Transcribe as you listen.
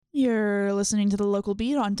You're listening to The Local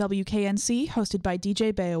Beat on WKNC, hosted by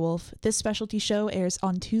DJ Beowvlf. This specialty show airs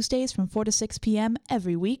on Tuesdays from 4 to 6 p.m.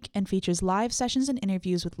 every week and features live sessions and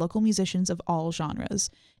interviews with local musicians of all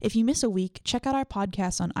genres. If you miss a week, check out our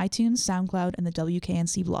podcast on iTunes, SoundCloud, and the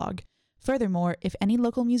WKNC blog. Furthermore, if any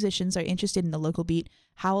local musicians are interested in The Local Beat,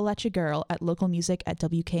 howl at your girl at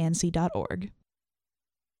localmusic@wknc.org.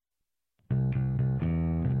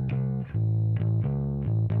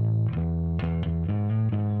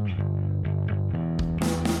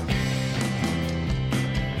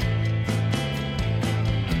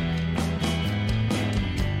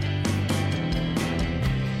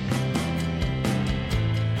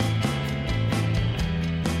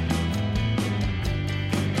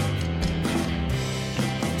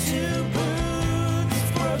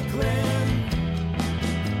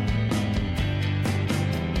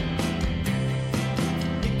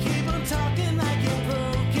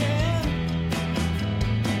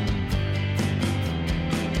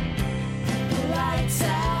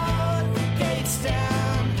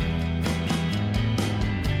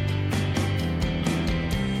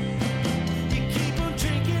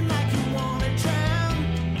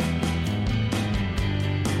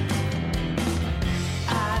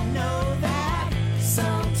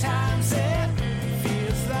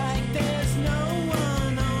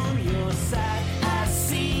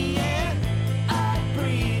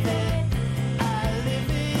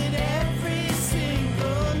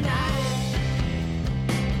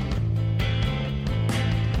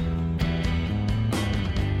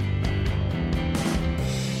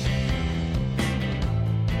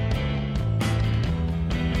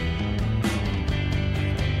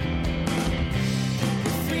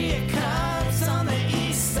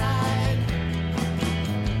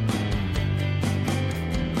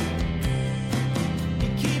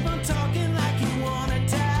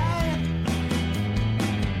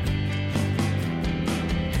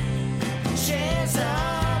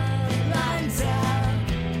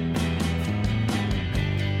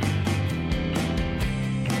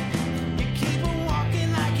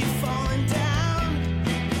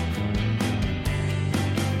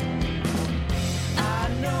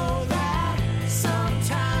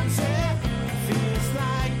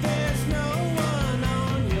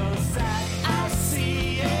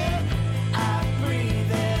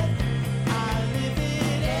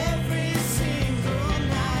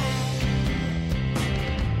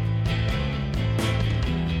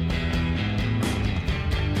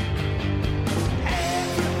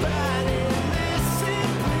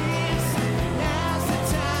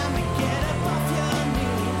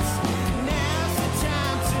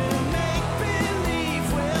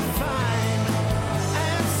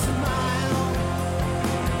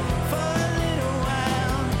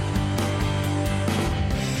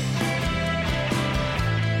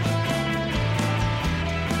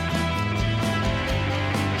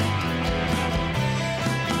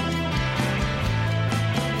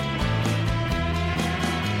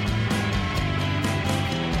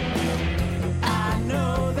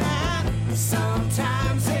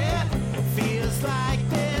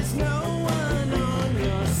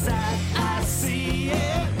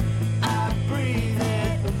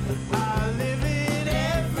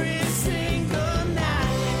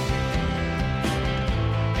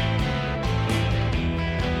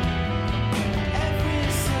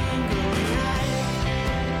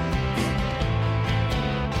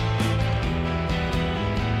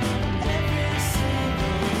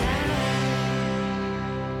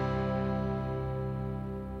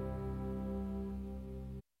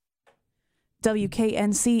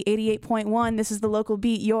 WKNC 88.1. This is The Local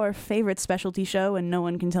Beat, your favorite specialty show, and no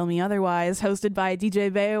one can tell me otherwise, hosted by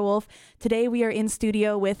DJ Beowvlf. Today we are in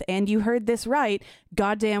studio with, and you heard this right,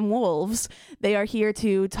 Goddamn Wolves. They are here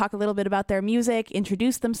to talk a little bit about their music,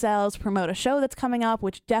 introduce themselves, promote a show that's coming up,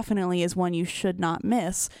 which definitely is one you should not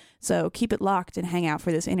miss. So keep it locked and hang out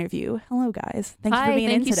for this interview. Hello, guys. Thank you for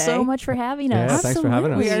being in today. Thank you so much for having us. Yeah, thanks for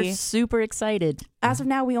having us. We are super excited. As of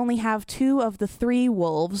now, we only have 2 of the 3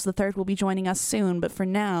 wolves. The third will be joining us soon. But for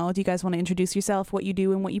now, do you guys want to introduce yourself, what you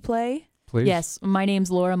do and what you play? Please. Yes, my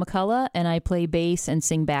name's Laura McCullough, and I play bass and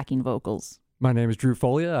sing backing vocals. My name is Drew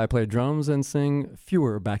Folia. I play drums and sing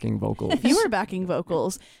fewer backing vocals. Fewer backing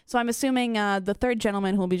vocals. So I'm assuming the third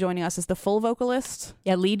gentleman who will be joining us is the full vocalist?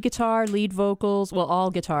 Yeah, lead guitar, lead vocals, well,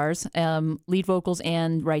 all guitars, lead vocals,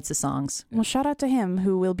 and writes the songs. Well, shout out to him,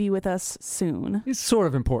 who will be with us soon. He's sort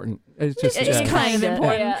of important. It's just It's yeah. kind of Kinda,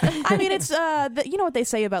 important. yeah. I mean, it's you know what they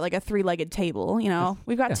say about like a three-legged table. You know,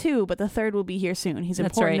 we've got two, but the third will be here soon. He's That's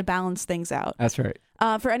important right. to balance things out. That's right.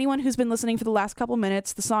 For anyone who's been listening for the last couple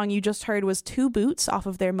minutes, the song you just heard was Two Boots off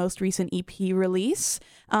of their most recent EP release.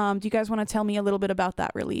 Do you guys want to tell me a little bit about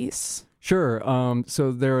that release? Sure.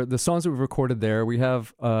 So the songs that we've recorded there, we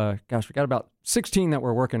have, we got about 16 that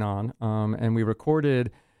we're working on, and we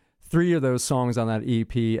recorded 3 of those songs on that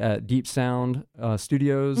EP at Deep Sound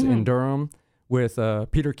Studios in Durham with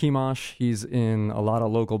Peter Kimosh. He's in a lot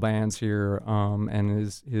of local bands here, and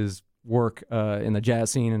his work in the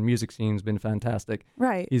jazz scene and music scene has been fantastic.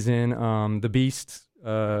 Right. He's in The Beast,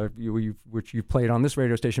 which you've played on this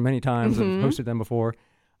radio station many times. I've hosted them before.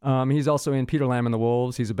 He's also in Peter Lamb and the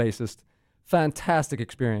Wolves. He's a bassist. Fantastic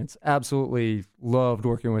experience. Absolutely loved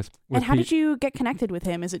working with And how Pete. did you get connected with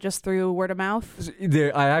him? Is it just through word of mouth?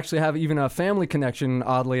 I actually have even a family connection,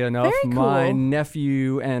 oddly enough. Very My cool.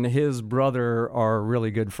 nephew and his brother are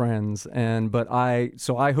really good friends. But I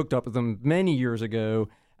hooked up with them many years ago,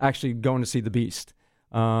 actually going to see The Beast.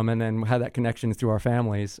 And then had that connection through our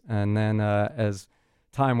families. And then as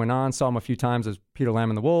time went on, saw him a few times as Peter Lamb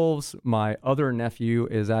and the Wolves. My other nephew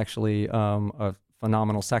is actually a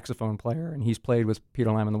phenomenal saxophone player, and he's played with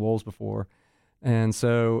Peter Lamb and the Wolves before. And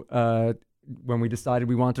so when we decided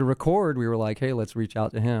we wanted to record, we were like, hey, let's reach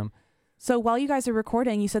out to him. So while you guys are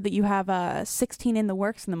recording, you said that you have 16 in the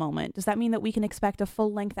works in the moment. Does that mean that we can expect a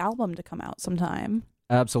full-length album to come out sometime?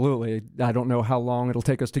 Absolutely. I don't know how long it'll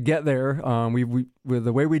take us to get there. We with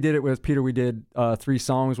the way we did it with Peter, we did 3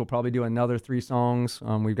 songs. We'll probably do another 3 songs.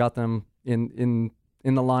 We've got them in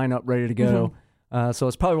the lineup ready to go. So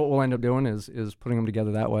it's probably what we'll end up doing is putting them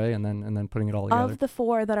together that way and then putting it all together. Of the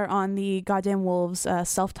 4 that are on the Goddamn Wolves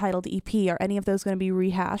self-titled EP, are any of those going to be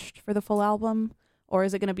rehashed for the full album? Or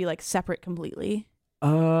is it going to be like separate completely?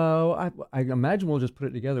 I imagine we'll just put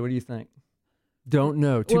it together. What do you think? Don't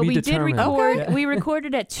know. To Well, be we determined. did record. Okay. We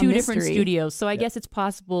recorded at 2 different mystery. studios, so I guess it's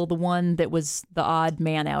possible the one that was the odd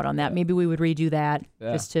man out on that. Maybe we would redo that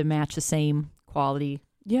just to match the same quality.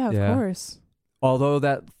 Yeah, of course. Although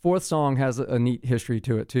that 4th song has a neat history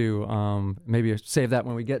to it too. Maybe save that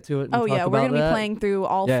when we get to it. And Oh, talk yeah. We're about going to be that. playing through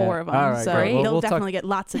all Yeah. 4 of them. All right, so great. you'll We'll definitely get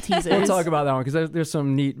lots of teasers. We'll talk about that one because there's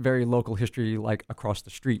some neat, very local history, like across the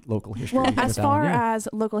street local history. Well, with as that far one, yeah. as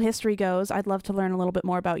local history goes, I'd love to learn a little bit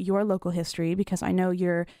more about your local history because I know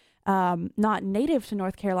you're not native to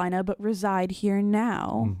North Carolina, but reside here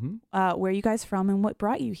now. Where are you guys from and what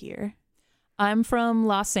brought you here? I'm from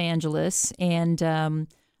Los Angeles, and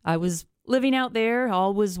I was living out there.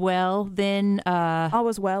 All was well. Then All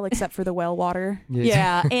was well, except for the well water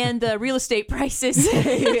yeah, and the real estate prices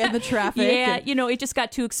and the traffic. Yeah, it just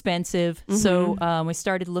got too expensive. So we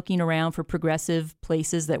started looking around for progressive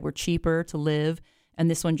places that were cheaper to live, and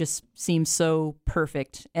this one just seems so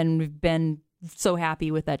perfect. And we've been so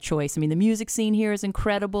happy with that choice. I mean, the music scene here is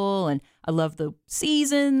incredible, and I love the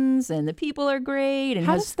seasons, and the people are great, and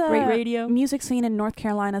How has does the great radio. music scene in North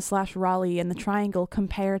Carolina / Raleigh and the Triangle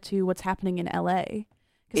compare to what's happening in LA?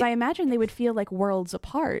 Because I imagine they would feel like worlds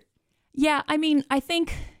apart. Yeah, I mean, I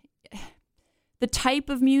think the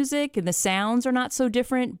type of music and the sounds are not so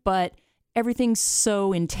different, but everything's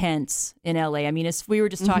so intense in LA. I mean, as we were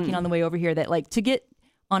just talking on the way over here, that like to get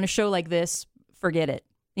on a show like this, forget it.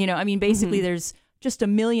 I mean, basically there's just a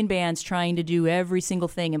million bands trying to do every single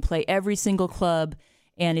thing and play every single club.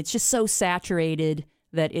 And it's just so saturated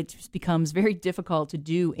that it just becomes very difficult to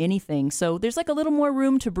do anything. So there's like a little more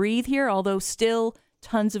room to breathe here, although still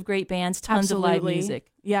tons of great bands, tons of live music.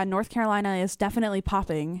 Yeah, North Carolina is definitely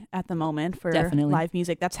popping at the moment for Definitely. live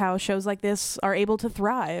music. That's how shows like this are able to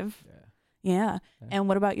thrive. Yeah. And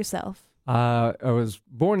what about yourself? I was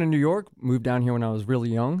born in New York, moved down here when I was really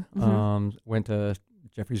young. Went to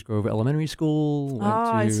Jeffreys Grove Elementary School.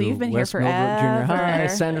 Went to so you've been West here Millbrook Junior High, forever.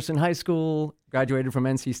 Sanderson High School. Graduated from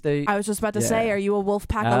NC State. I was just about to say, are you a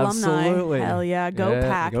Wolfpack alumni? Absolutely. Hell yeah, go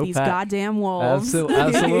Pack, go these Pack. goddamn Wolves.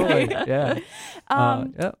 Absolutely, yeah.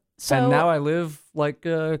 So and now I live like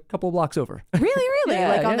a couple blocks over. Really? Yeah,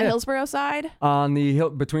 Like on the yeah. Hillsborough side? On the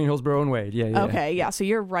hill between Hillsborough and Wade. Yeah. Okay, yeah, so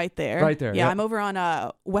you're right there. Right there, Yeah, yep. I'm over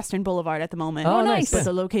on Western Boulevard at the moment. Oh, nice. But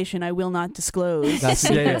the location I will not disclose. That's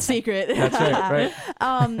yeah. Secret. That's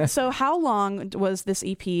right. So how long was this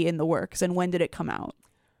EP in the works and when did it come out?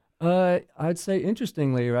 I'd say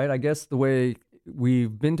interestingly, right? I guess the way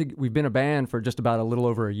we've been a band for just about a little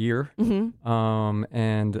over a year,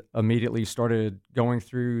 and immediately started going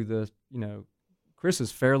through the. Chris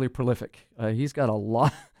is fairly prolific. He's got a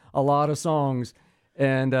lot of songs,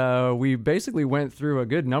 and we basically went through a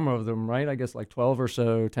good number of them, right? I guess like 12 or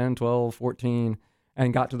so, 10, 12, 14,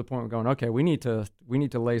 and got to the point of going, okay, we need to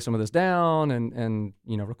lay some of this down and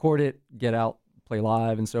record it, get out, play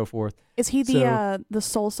live, and so forth. Is he the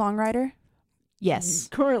sole songwriter? Yes.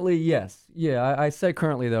 Currently, yes. Yeah, I say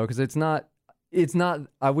currently though, because it's not.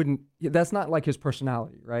 I wouldn't. That's not like his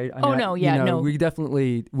personality, right? No. We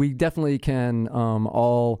definitely can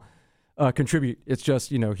all contribute. It's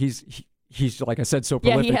just he's like I said, so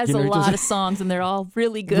prolific. Yeah, he has a lot of songs, and they're all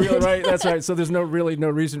really good. Right, that's right. So there's no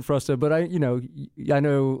reason for us to. But I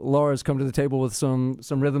know Laura's come to the table with some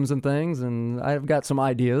rhythms and things, and I've got some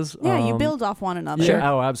ideas. Yeah, you build off one another. Sure.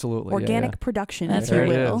 Oh, absolutely. Organic production. That's there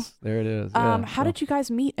right. It is. There it is. How did you guys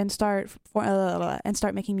meet and start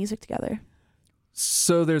making music together?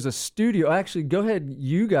 So there's a studio. Actually, go ahead.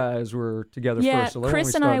 You guys were together first. So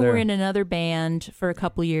Chris and I were in another band for a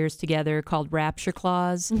couple of years together called Rapture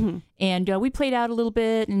Clause. Mm-hmm. And we played out a little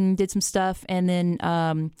bit and did some stuff. And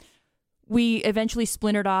then we eventually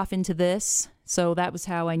splintered off into this. So that was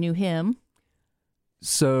how I knew him.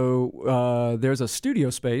 So there's a studio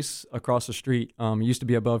space across the street. It used to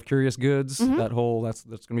be above Curious Goods. Mm-hmm. That's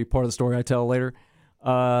going to be part of the story I tell later.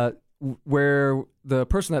 Where the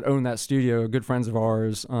person that owned that studio, good friends of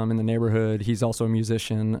ours in the neighborhood, he's also a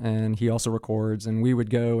musician and he also records. And we would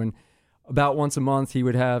go, and about once a month he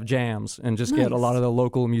would have jams and just get a lot of the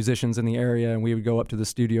local musicians in the area, and we would go up to the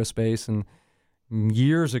studio space. And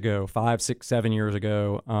years ago, 5, 6, 7 years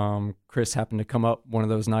ago, Chris happened to come up one of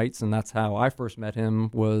those nights, and that's how I first met him,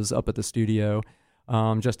 was up at the studio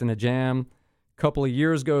just in a jam. Couple of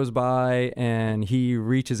years goes by, and he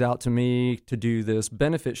reaches out to me to do this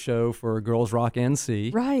benefit show for Girls Rock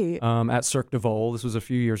NC, right? At Cirque du Vol. This was a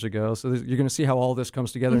few years ago, so you're going to see how all this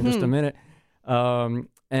comes together in just a minute.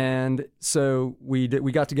 And so we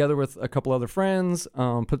got together with a couple other friends,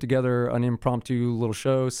 put together an impromptu little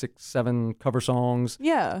show, 6, 7 cover songs,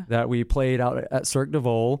 that we played out at Cirque du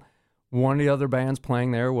Vol. One of the other bands playing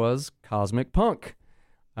there was Cosmic Punk.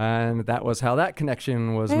 And that was how that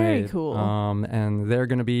connection was made. Very cool. And they're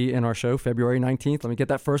going to be in our show February 19th. Let me get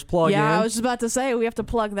that first plug in. Yeah, I was just about to say, we have to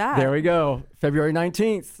plug that. There we go. February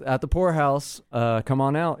 19th at the Poorhouse. Come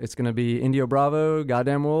on out. It's going to be Indiobravo,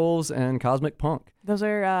 Goddamn Wolves, and Cosmic Punk. Those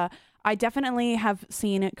are, I definitely have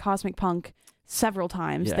seen Cosmic Punk several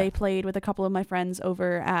times. Yeah. They played with a couple of my friends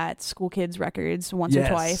over at School Kids Records once or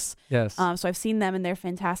twice. Yes. So I've seen them, and they're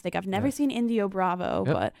fantastic. I've never seen Indiobravo,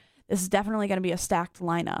 but this is definitely going to be a stacked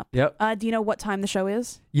lineup. Yep. Do you know what time the show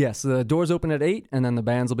is? Yes, the doors open at 8, and then the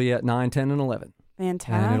bands will be at 9, 10, and 11.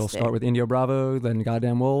 Fantastic. And it'll start with Indiobravo, then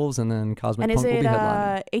Goddamn Wolves, and then Cosmic and Punk will be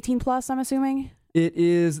headlining. And is it 18 plus, I'm assuming? It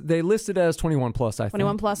is, they listed as 21 plus, I think.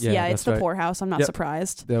 21 plus, yeah, it's the Poorhouse. I'm not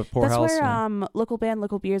surprised. The Poorhouse. That's where local band,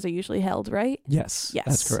 local beers are usually held, right? Yes,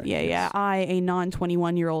 that's correct. Yeah. I, a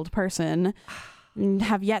non-21-year-old person,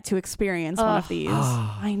 have yet to experience one of these.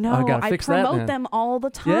 I know. I promote them all the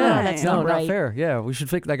time. Yeah, that's not right. fair. Yeah, we should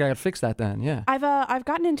fix that. Got to fix that then. Yeah. I've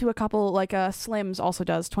gotten into a couple, like Slims also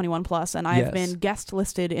does 21 plus, and I've been guest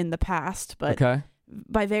listed in the past, but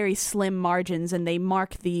by very slim margins, and they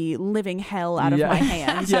mark the living hell out of my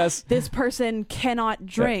hands. Yes. This person cannot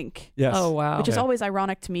drink. Yes. Oh wow. Which is always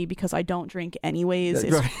ironic to me because I don't drink anyways.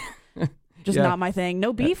 It's just Yeah. not my thing.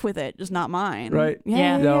 No beef with it, just not mine. Right.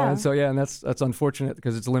 Yeah. And that's unfortunate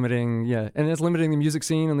because it's limiting. And it's limiting the music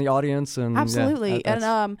scene and the audience. And absolutely.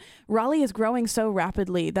 And Raleigh is growing so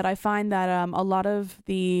rapidly that I find that a lot of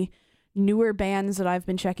the newer bands that I've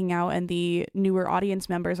been checking out and the newer audience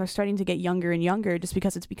members are starting to get younger and younger just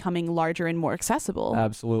because it's becoming larger and more accessible.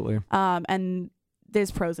 Absolutely. And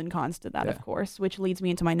there's pros and cons to that, of course, which leads me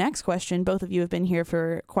into my next question. Both of you have been here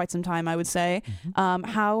for quite some time, I would say. Mm-hmm.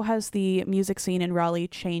 How has the music scene in Raleigh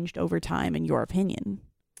changed over time, in your opinion?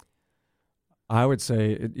 I would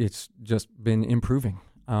say it's just been improving.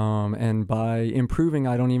 And by improving,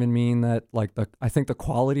 I don't even mean that I think the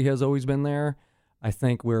quality has always been there. I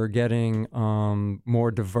think we're getting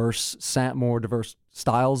more diverse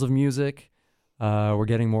styles of music. We're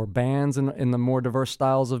getting more bands in the more diverse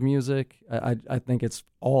styles of music. I think it's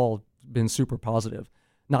all been super positive.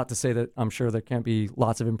 Not to say that I'm sure there can't be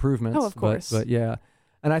lots of improvements. Oh, of course. But yeah.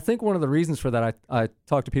 And I think one of the reasons for that, I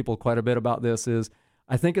talk to people quite a bit about this, is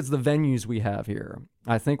I think it's the venues we have here.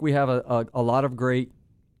 I think we have a lot of great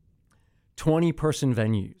 20-person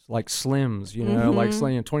venues, like Slims,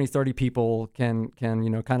 like 20, 30 people can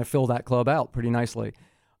kind of fill that club out pretty nicely.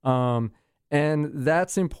 And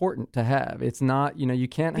that's important to have. It's not, you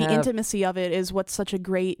can't have... The intimacy of it is what's such a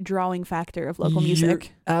great drawing factor of local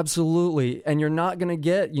music. Absolutely. And you're not going to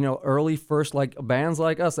get, early first, like bands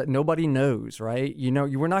like us that nobody knows, right?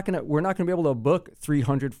 We're not going to be able to book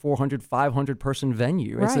 300, 400, 500 person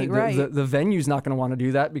venue. Right. The venue's not going to want to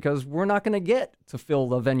do that because we're not going to get to fill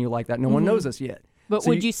the venue like that. No one knows us yet. But So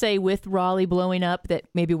would you say with Raleigh blowing up that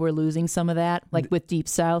maybe we're losing some of that, like with Deep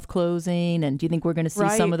South closing? And do you think we're going to see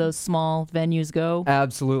some of those small venues go?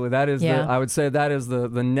 Absolutely. That is I would say that is the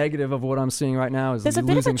negative of what I'm seeing right now is there's a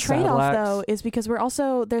bit of a losing trade-off satellite acts. though, is because we're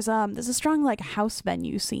also there's a strong like house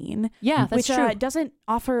venue scene. Yeah, that's which true. Doesn't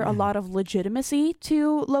offer a lot of legitimacy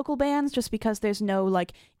to local bands just because there's no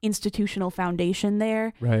like institutional foundation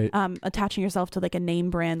there. Right. Attaching yourself to like a name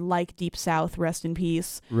brand like Deep South, rest in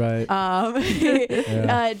peace. Right.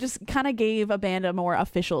 Just kind of gave a band a more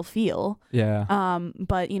official feel. Yeah.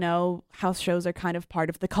 But house shows are kind of part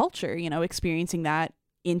of the culture, experiencing that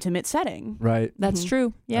intimate setting. Right. That's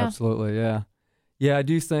true. Yeah. Absolutely. Yeah. Yeah, I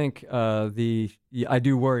do think I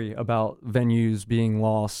do worry about venues being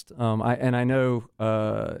lost. I know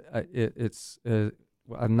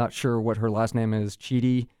I'm not sure what her last name is.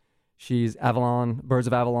 Chidi. She's Avalon, Birds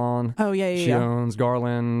of Avalon. Oh yeah. She owns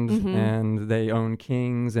Garland, and they own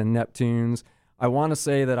Kings and Neptunes. I want to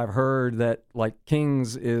say that I've heard that like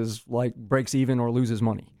Kings is like breaks even or loses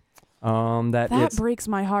money. That breaks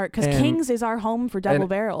my heart because Kings is our home for Double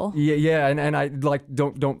Barrel. Yeah, and I like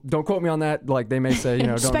don't quote me on that. Like they may say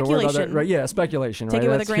don't worry about that. Right? Yeah, speculation. Take right? it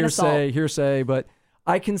with That's a grain of salt. Hearsay, but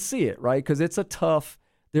I can see it right because it's a tough.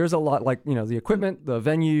 There's a lot like the equipment, the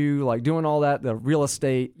venue, like doing all that, the real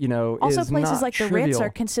estate. Also is places not like the trivial. Ritz are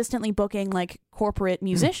consistently booking like corporate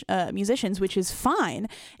musicians, which is fine.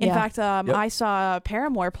 In fact, I saw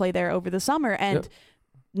Paramore play there over the summer, and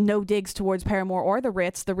no digs towards Paramore or the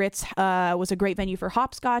Ritz. The Ritz was a great venue for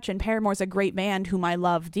hopscotch, and Paramore's a great band whom I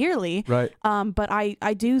love dearly. Right. But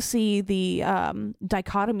I do see the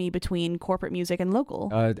dichotomy between corporate music and local.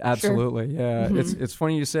 Absolutely, yeah. It's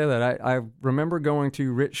funny you say that. I remember going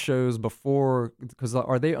to Ritz shows before because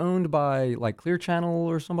are they owned by like Clear Channel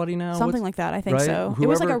or somebody now? Something like that, I think right? so. It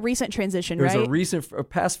was like a recent transition, right? It was a recent,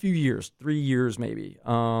 past few years, 3 years maybe.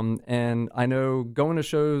 And I know going to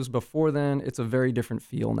shows before then, it's a very different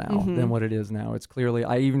feel now than what it is now. It's clearly,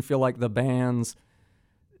 I even feel like the bands,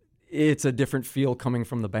 it's a different feel coming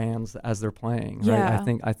from the bands as they're playing. Right?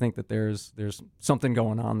 Yeah. I think that there's something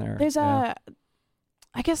going on there. There's I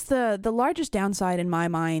guess the largest downside in my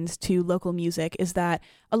mind to local music is that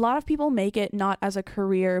a lot of people make it not as a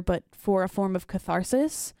career but for a form of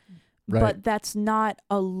catharsis. Right. But that's not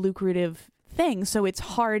a lucrative thing. So it's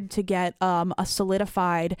hard to get a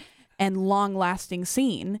solidified and long-lasting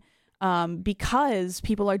scene. Because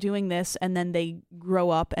people are doing this and then they grow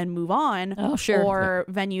up and move on. Oh, sure. Or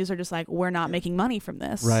venues are just like, we're not making money from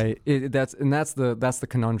this. Right. That's the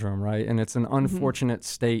conundrum, right? And it's an unfortunate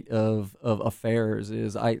state of affairs.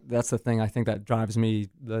 That's the thing I think that drives me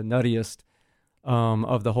the nuttiest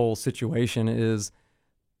of the whole situation is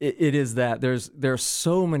it is that there's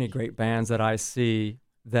so many great bands that I see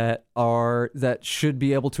that should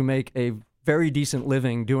be able to make a very decent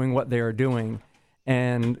living doing what they are doing.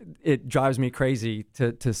 And it drives me crazy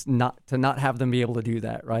to not have them be able to do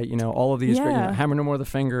that, right? All of these great, Hammer No More the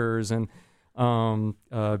Fingers and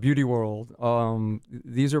Beauty World.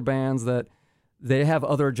 These are bands that they have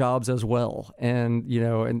other jobs as well, and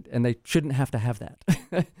and they shouldn't have to have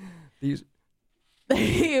that. These.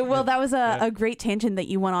 Well, that was a great tangent that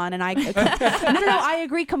you went on, and I I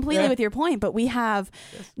agree completely with your point. But we have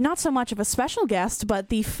not so much of a special guest, but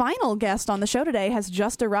the final guest on the show today has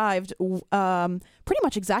just arrived, pretty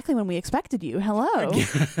much exactly when we expected you. Hello.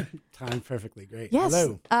 Timed perfectly. Great. Yes.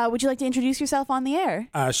 Hello. Would you like to introduce yourself on the air?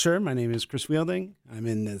 Sure. My name is Chris Wielding. I'm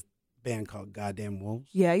in the band called Goddamn Wolves.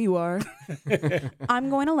 Yeah, you are. I'm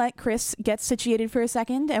going to let Chris get situated for a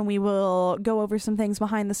second, and we will go over some things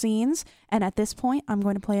behind the scenes. And at this point, I'm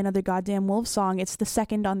going to play another Goddamn Wolves song. It's the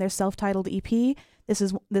second on their self-titled EP.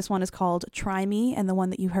 This one is called Try Me, and the one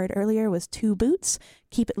that you heard earlier was Two Boots.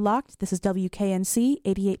 Keep it locked. This is WKNC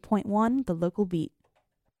 88.1, the local beat.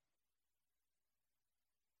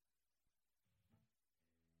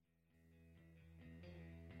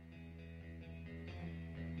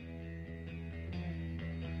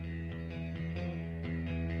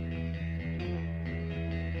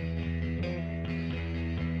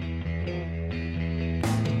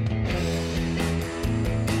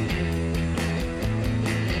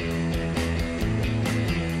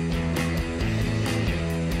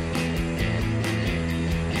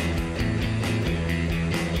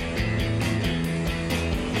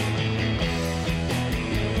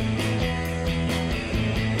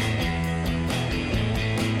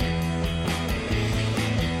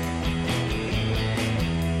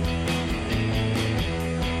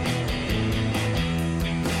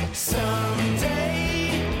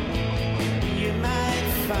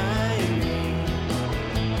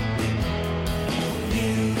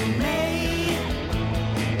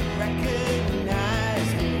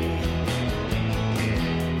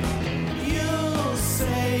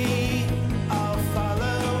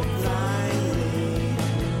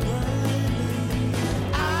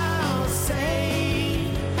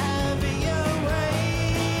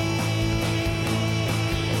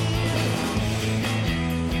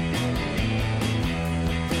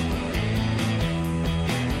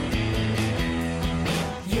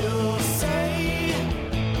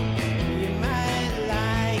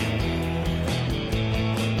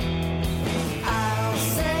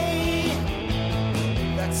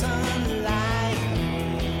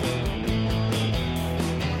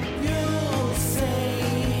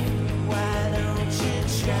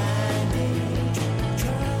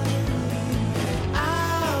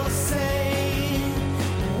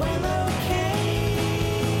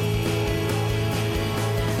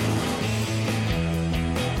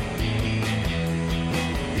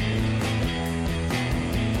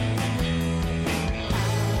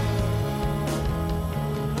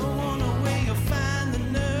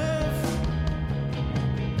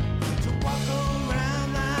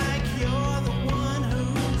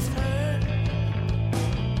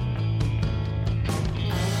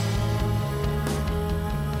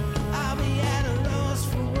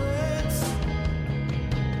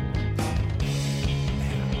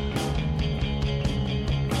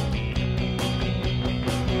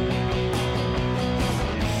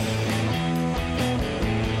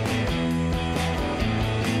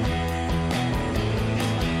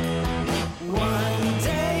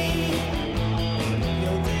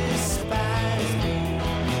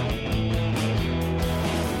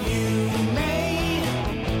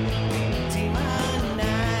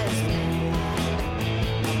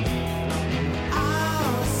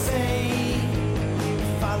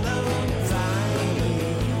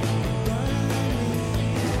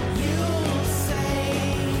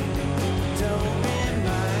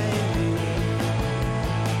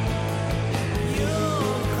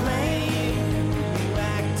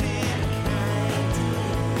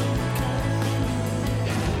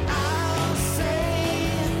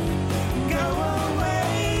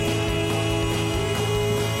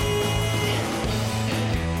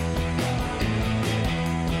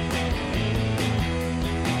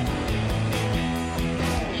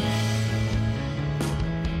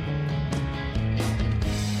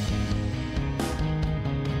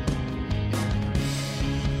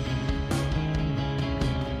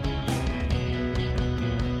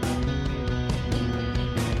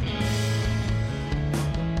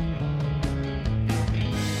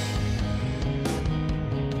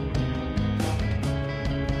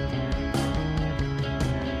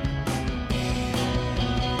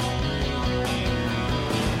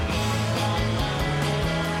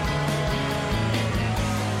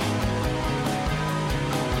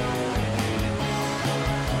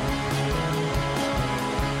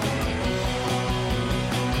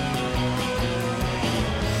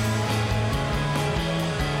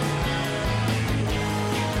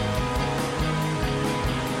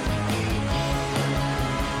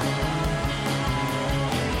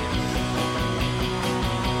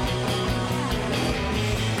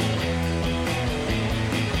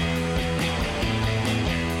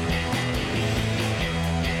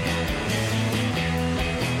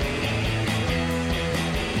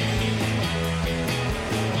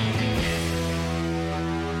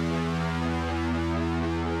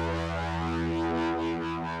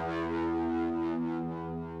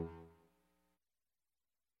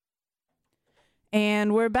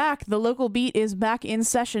 And we're back. The Local Beat is back in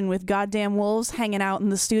session with Goddamn Wolves hanging out in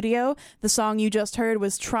the studio. The song you just heard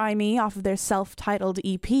was Try Me off of their self-titled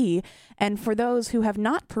EP. And for those who have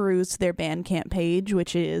not perused their Bandcamp page,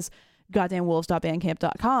 which is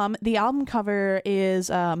goddamnwolves.bandcamp.com, the album cover is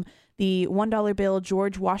the $1 bill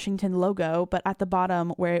George Washington logo, but at the bottom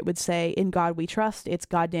where it would say In God We Trust, it's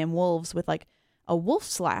Goddamn Wolves with like a wolf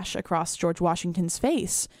slash across George Washington's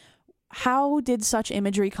face. How did such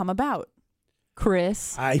imagery come about?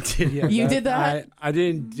 Chris. I did. Yeah, You did that? I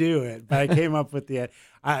didn't do it, but I came up with the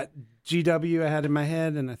GW I had in my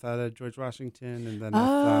head, and I thought of George Washington, and then I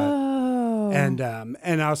thought,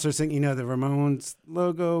 and I was just thinking, the Ramones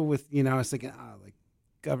logo with, I was thinking, like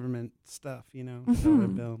government stuff, dollar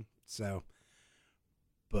bill. So,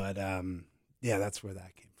 but yeah, that's where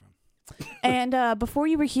that came from. And before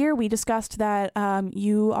you were here, we discussed that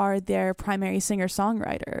you are their primary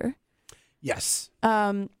singer-songwriter. Yes.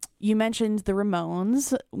 You mentioned the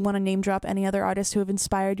Ramones. Want to name drop any other artists who have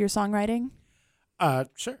inspired your songwriting?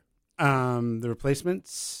 Sure. The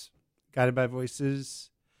Replacements, Guided by Voices,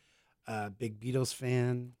 big Beatles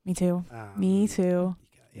fan. Me too. Me too.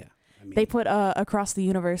 Yeah. I mean, They put Across the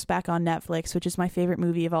Universe back on Netflix, which is my favorite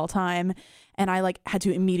movie of all time, and I had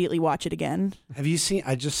to immediately watch it again. have you seen?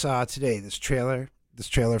 I just saw today this trailer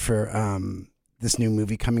for this new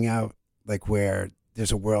movie coming out, like where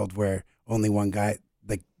there's a world where only one guy,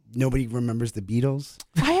 like nobody remembers the Beatles.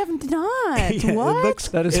 I have not. Yeah, What? It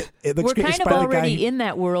looks We're great. It's kind of by the already guy- in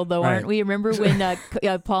that world, though, Right. aren't we? Remember when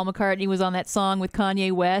Paul McCartney was on that song with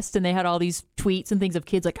Kanye West, and they had all these tweets and things of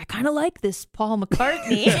kids like, I kind of like this Paul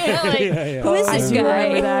McCartney. Yeah. Who is I this do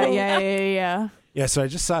remember guy? that. Yeah. Yeah, so I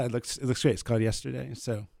just saw it. It looks great. It's called Yesterday.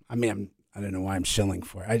 So I mean, I don't know why I'm shilling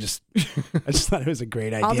for it. I just thought it was a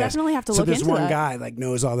great idea. I'll definitely have to so look this into one that. guy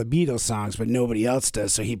knows all the Beatles songs, but nobody else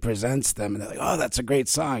does. So he presents them, and they're like, "Oh, that's a great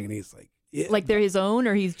song," and he's like, yeah. Like they're his own,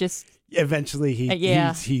 or he's just... Eventually,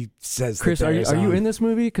 Yeah. he says, Chris, that are they're you his own. in this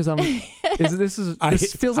movie? Because this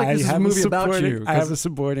feels like I this is a have movie about supporting- you. I have a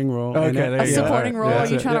supporting role. Okay, in it. there A you go. supporting All role? right. Are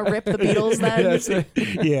you That's trying to rip the Beatles then? Yeah, that's it.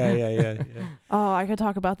 Yeah. Oh, I could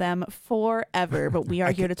talk about them forever, but we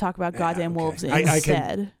are here to talk about Goddamn okay. Wolves I can-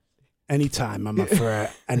 instead. Anytime, I'm up for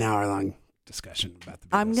an hour-long discussion about the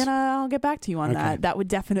Beatles. I'll get back to you on Okay. that. That would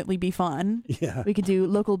definitely be fun. Yeah. We could do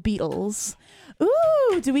local Beatles.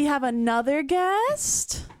 Ooh, do we have another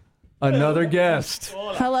guest? Another guest.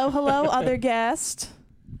 Hello, other guest.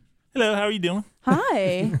 Hello, how are you doing?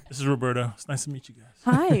 Hi. This is Roberto. It's nice to meet you guys.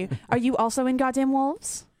 Hi. Are you also in Goddamn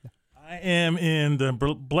Wolves? I am in the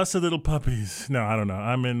Blessed Little Puppies. No, I don't know.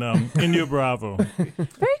 I'm in Indiobravo.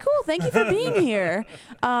 Very cool. Thank you for being here.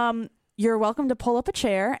 You're welcome to pull up a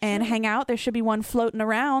chair and hang out. There should be one floating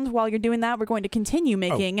around. While you're doing that, we're going to continue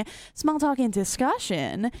making small talk and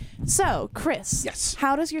discussion. So, Chris, Yes.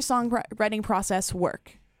 how does your songwriting process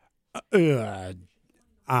work? I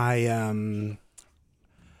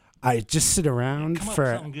just sit around Come up for.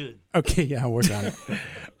 with something good. Okay, yeah, I'll work on it.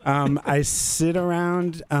 I sit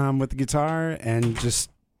around with the guitar and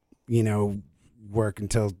just, work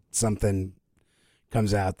until something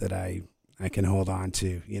comes out that I can hold on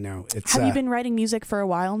to. It's Have you been writing music for a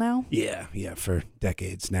while now? Yeah, for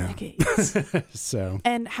decades now. Decades. So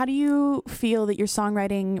And how do you feel that your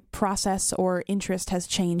songwriting process or interest has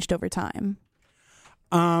changed over time?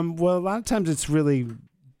 well, a lot of times it's really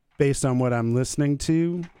based on what I'm listening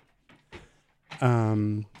to.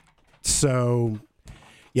 So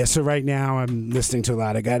right now I'm listening to a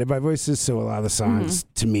lot of Guided by Voices. So a lot of the songs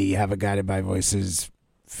to me have a Guided by Voices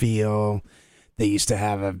feel. They used to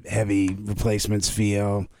have a heavy Replacements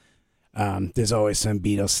feel. There's always some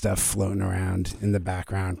Beatles stuff floating around in the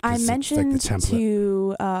background. I 'cause it's mentioned like the template.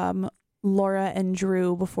 to Laura and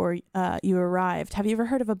Drew before you arrived. Have you ever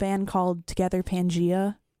heard of a band called Together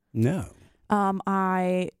Pangea? No.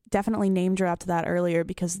 I definitely name dropped that earlier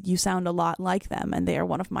because you sound a lot like them, and they are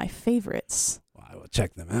one of my favorites. Well, I will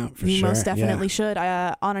check them out for You sure. most definitely Yeah. should.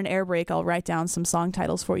 On an air break, I'll write down some song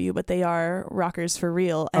titles for you, but they are rockers for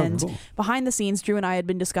real. And cool. behind the scenes, Drew and I had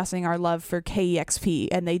been discussing our love for KEXP,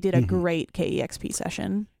 and they did a great KEXP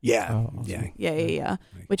session. Yeah. Oh, awesome. Yeah. Yeah.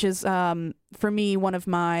 Which is, for me, one of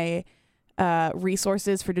my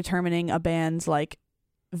resources for determining a band's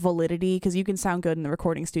validity, because you can sound good in the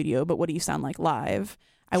recording studio, but what do you sound like live?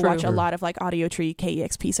 I True. watch a lot of Audio Tree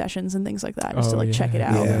KEXP sessions and things like that just to check it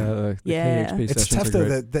Yeah. out. Yeah. Yeah. KHP It's sessions tough are though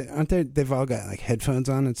great. that aren't they? They've all got headphones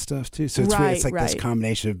on and stuff too. So it's Right, really, it's like this right.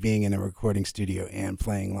 combination of being in a recording studio and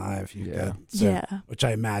playing live. Yeah. Which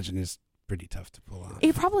I imagine is pretty tough to pull off.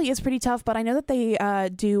 It probably is pretty tough, but I know that they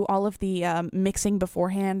do all of the mixing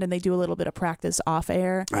beforehand, and they do a little bit of practice off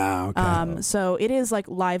air. Okay. So it is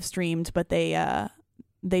live streamed, but they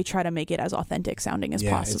they try to make it as authentic sounding as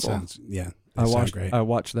possible. I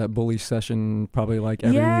watched that Bully session probably like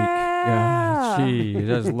every week. Yeah,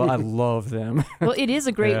 I love them. Well, it is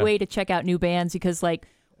a great way to check out new bands because, like,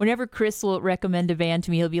 whenever Chris will recommend a band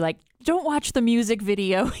to me, he'll be like, don't watch the music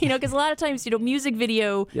video, because a lot of times, music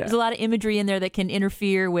video, there's a lot of imagery in there that can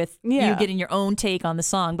interfere with you getting your own take on the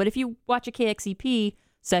song. But if you watch a KXEP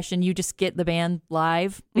session, you just get the band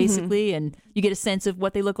live, basically, and you get a sense of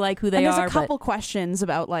what they look like, who they are. There's a couple questions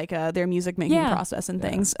about like their music making process and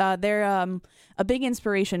things. They're a big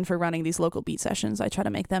inspiration for running these local beat sessions. I try to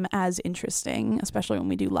make them as interesting, especially when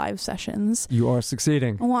we do live sessions. You are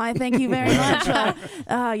succeeding. Why, thank you very much.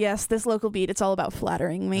 Yes, this local beat, it's all about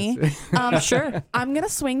flattering me. Sure. I'm going to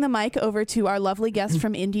swing the mic over to our lovely guest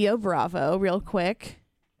from Indiobravo real quick.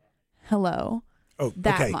 Hello. Oh,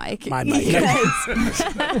 that okay. mic. My mic.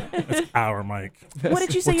 It's our mic. What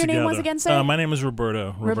did you say your name was again, sir? My name is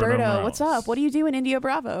Roberto. Roberto, what's up? What do you do in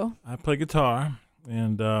Indiobravo? I play guitar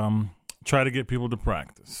and try to get people to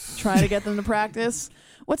practice. Try to get them to practice?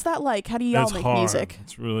 What's that like? How do y'all make music?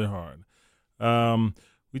 It's really hard.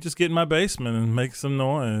 We just get in my basement and make some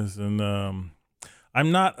noise. And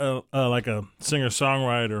I'm not like a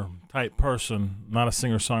singer-songwriter type person, not a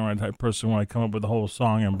singer-songwriter type person where I come up with the whole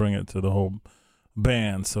song and bring it to the whole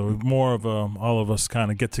band. So more of all of us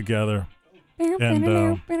kind of get together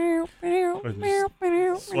and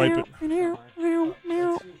swipe it.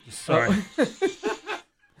 Sorry.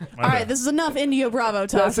 All right, this is enough Indiobravo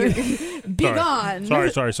talk. Be gone. Sorry.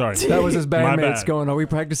 That was his My bandmates bad. going, are we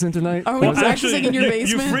practicing tonight? Are we practicing in your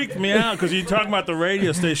basement? You freaked me out because you're talking about the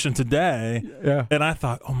radio station today. Yeah. And I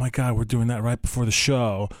thought, oh my God, we're doing that right before the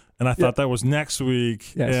show. And I thought that was next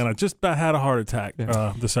week. Yes. And I just about had a heart attack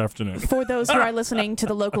this afternoon. For those who are listening to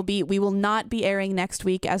the local beat, we will not be airing next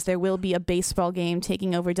week as there will be a baseball game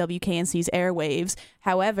taking over WKNC's airwaves.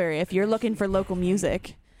 However, if you're looking for local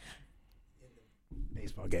music...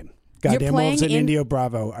 Baseball game. Goddamn Wolves and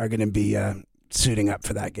Indiobravo are going to be suiting up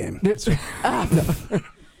for that game.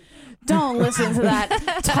 Don't listen to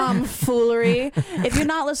that tomfoolery. If you're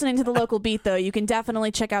not listening to the local beat, though, you can definitely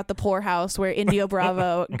check out the Poorhouse, where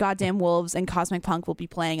Indiobravo, Goddamn Wolves, and Cosmic Punk will be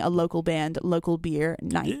playing a local band, local beer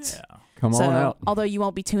night. Yeah. Come on out. Although you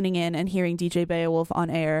won't be tuning in and hearing DJ Beowulf on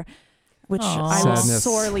air, which Aww. I will Sadness.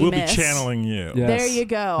 sorely We'll miss. be channeling you. Yes, There you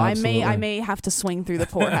go. absolutely. I may have to swing through the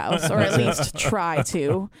Poorhouse, or at least try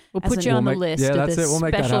to. We'll As put in- you on the We'll make- list yeah, of that's the it. We'll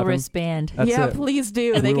make that special happen. wristband. That's yeah, it. please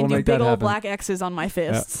do. We They can will do make that big old happen. black X's on my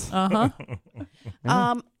fists.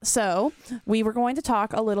 Uh-huh. So we were going to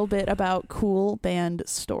talk a little bit about cool band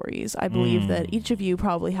stories. I believe that each of you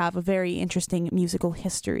probably have a very interesting musical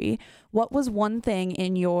history. What was one thing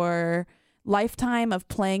in your lifetime of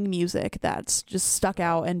playing music that's just stuck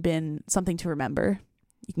out and been something to remember?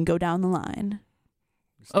 You can go down the line.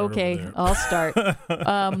 Start over Okay, there. I'll start.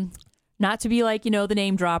 Not to be like, the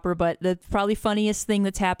name dropper, but the probably funniest thing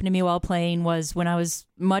that's happened to me while playing was when I was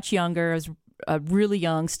much younger. I was really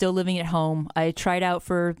young, still living at home. I tried out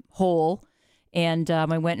for Hole, and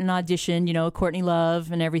I went and auditioned, Courtney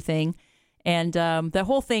Love and everything. And the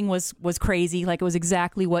whole thing was crazy. Like, it was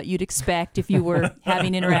exactly what you'd expect if you were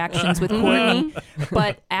having interactions with Courtney.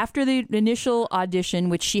 But after the initial audition,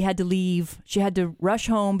 which she had to leave, she had to rush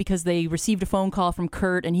home because they received a phone call from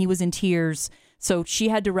Kurt and he was in tears. So she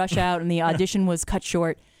had to rush out and the audition was cut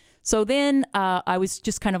short. So then I was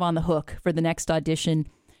just kind of on the hook for the next audition.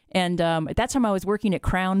 And at that time I was working at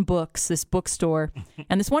Crown Books, this bookstore.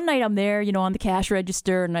 And this one night I'm there, on the cash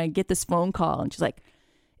register, and I get this phone call and she's like,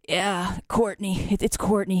 "Yeah, Courtney. It's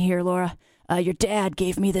Courtney here, Laura. Your dad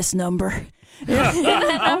gave me this number."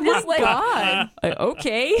 I'm just like, God.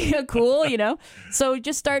 Okay, cool, So he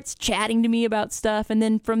just starts chatting to me about stuff. And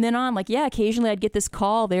then from then on, occasionally I'd get this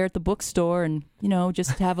call there at the bookstore and,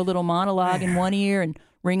 just have a little monologue in one ear and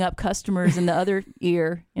ring up customers in the other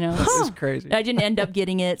ear. This is crazy. I didn't end up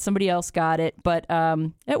getting it. Somebody else got it. But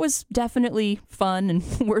it was definitely fun and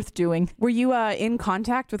worth doing. Were you in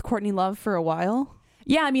contact with Courtney Love for a while?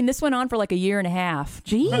 Yeah, I mean, this went on for like a year and a half.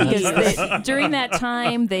 Jeez. Because during that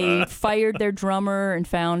time, they fired their drummer and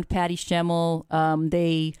found Patty Schemmel.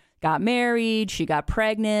 They got married. She got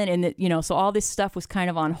pregnant. And, so all this stuff was kind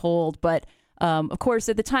of on hold. But, of course,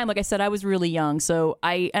 at the time, like I said, I was really young. So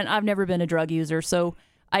I've never been a drug user. So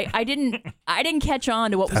I didn't catch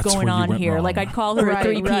on to what was That's going where you on went here. wrong. Like, I'd call her at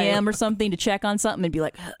Right, 3 p.m. or something to check on something and be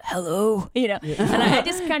like, "Hello," And I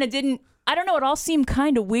just kind of didn't. I don't know. It all seemed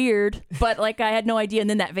kind of weird, but I had no idea. And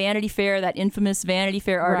then that that infamous Vanity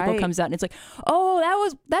Fair article comes out, and it's like,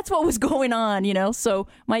 oh, that's what was going on, So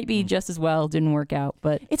might be just as well. Didn't work out,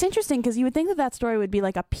 but It's interesting because you would think that story would be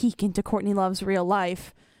like a peek into Courtney Love's real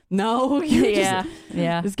life. No, you're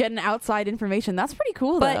Yeah, just getting outside information. That's pretty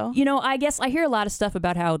cool, But though. you know, I guess I hear a lot of stuff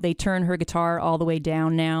about how they turn her guitar all the way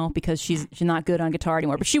down now because she's not good on guitar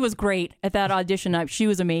anymore. But she was great at that audition. She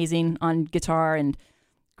was amazing on guitar and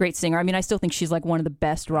great singer. I mean, I still think she's like one of the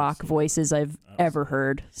best rock voices I've ever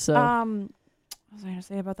heard. So, what was I going to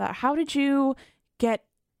say about that? How did you get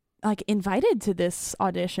like invited to this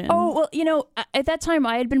audition? Oh, well, you know, at that time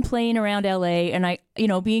I had been playing around LA and I, you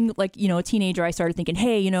know, being like, you know, a teenager, I started thinking,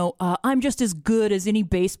 hey, you know, I'm just as good as any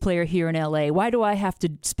bass player here in LA. Why do I have to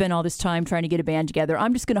spend all this time trying to get a band together?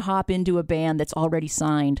 I'm just going to hop into a band that's already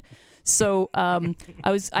signed. So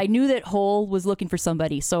I knew that Hole was looking for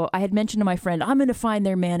somebody. So I had mentioned to my friend, I'm going to find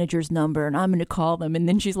their manager's number and I'm going to call them. And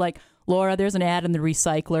then she's like, Laura, there's an ad in the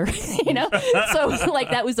Recycler, you know? So like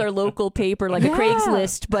that was our local paper, like a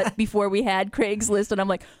Craigslist, but before we had Craigslist. And I'm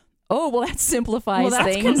like, oh, well, that simplifies that's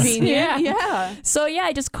things. convenient. Yeah. So yeah,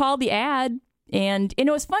 I just called the ad. And it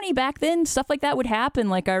was funny back then, stuff like that would happen.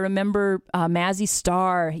 Like I remember Mazzy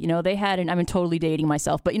Star, you know, they had I'm totally dating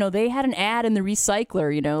myself, but you know, they had an ad in the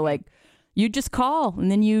Recycler, you know, like you'd just call and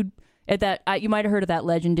then you might have heard of that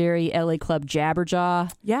legendary LA club Jabberjaw.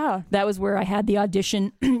 Yeah. That was where I had the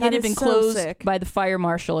audition. It had been closed by the fire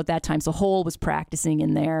marshal at that time. So Hole was practicing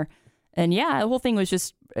in there. And yeah, the whole thing was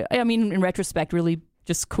just, I mean, in retrospect, really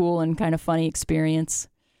just cool and kind of funny experience.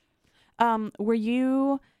 Were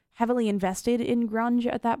you heavily invested in grunge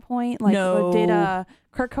at that point? Like, No. Did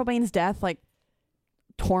Kurt Cobain's death like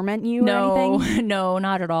torment you or anything? No,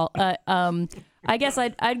 not at all. I guess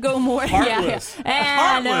I'd go more. Heartless.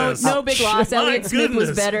 Yeah. No big loss. My Elliott Smith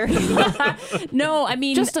was goodness. better. No, I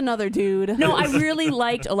mean, Just another dude. no, I really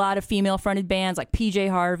liked a lot of female-fronted bands like PJ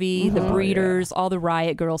Harvey, The Breeders, all the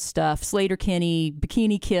Riot Girl stuff, Slater-Kinney,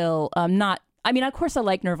 Bikini Kill. Of course I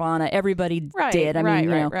like Nirvana. Everybody did. I mean, you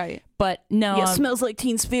know. Right. But no. Yeah, Smells Like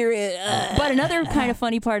Teen Spirit. But another kind of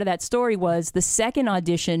funny part of that story was the second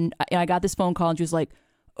audition, I got this phone call and she was like,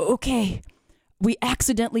 okay, we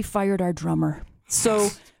accidentally fired our drummer. So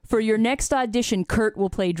for your next audition, Kurt will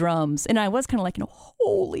play drums. And I was kind of like, you know,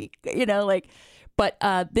 holy, you know, like, but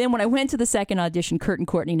then when I went to the second audition, Kurt and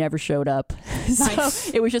Courtney never showed up. Nice.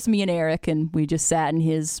 So it was just me and Eric, and we just sat in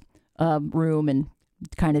his room and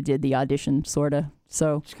kind of did the audition, sort of.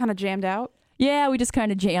 So Just kind of jammed out. yeah, we just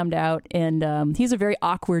kind of jammed out, and he's a very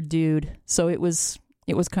awkward dude, so it was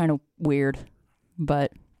kind of weird,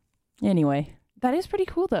 but anyway. That is pretty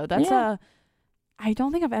cool, though. That's Yeah. I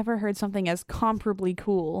don't think I've ever heard something as comparably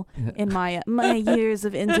cool in my years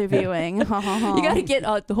of interviewing. You got to get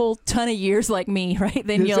a whole ton of years like me, right?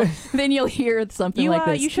 Then you'll hear something like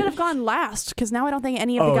this. You should have gone last, because now I don't think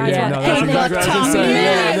any of the guys yeah, went. no, that's Hey, exactly what I was Tom, gonna say.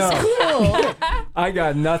 yes, Yeah, cool. I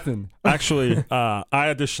got nothing. Actually, I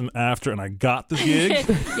auditioned after and I got the gig.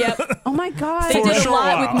 Yep. Oh my god! They For did a a short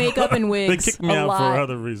lot while. with makeup and wigs. They kicked me a out lot. for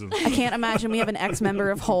other reasons. I can't imagine we have an ex-member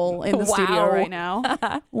of Hole in the Wow. studio right now.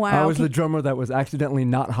 Wow. I was the drummer that was accidentally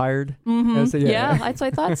not hired. Mhm. So, Yeah, I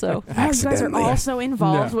thought so. Wow, you guys are also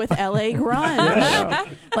involved No. with LA grunge,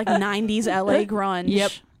 like 90s LA grunge.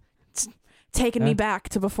 Yep. It's taking me back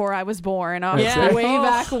to before I was born. Oh, Yeah. way Oh.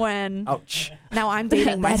 back when. Ouch. Now I'm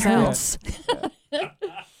dating That myself. hurts.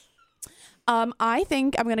 I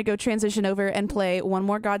think I'm gonna go transition over and play one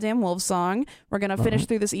more goddamn Wolves song. We're gonna finish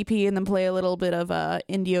through this EP and then play a little bit of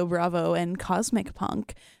Indiobravo and Cosmic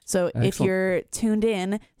Punk. So if Excellent. you're tuned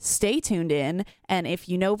in, stay tuned in, and if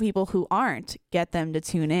you know people who aren't, get them to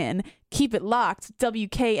tune in. Keep it locked.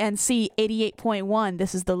 WKNC 88.1.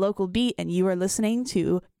 This is the local beat, and you are listening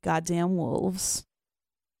to Goddamn Wolves.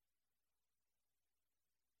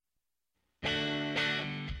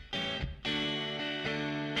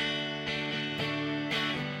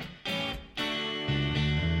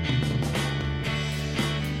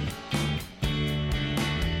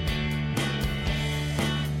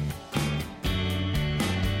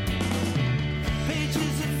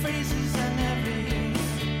 Pages of phrases I never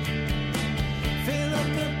use. Fill up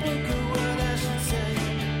the book of what I should say.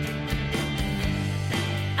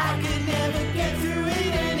 I could never get through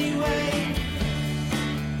it anyway.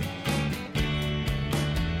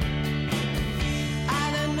 I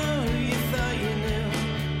don't know who you thought you knew.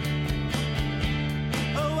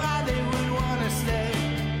 Oh, why they would wanna stay.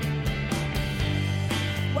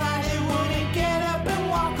 Why they wouldn't get up and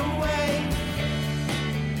walk away.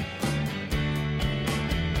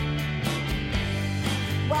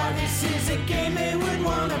 Why this is a game they would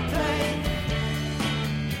wanna play.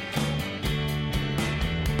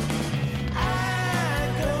 I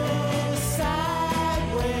go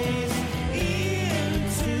sideways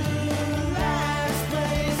into last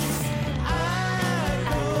place. I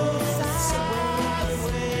go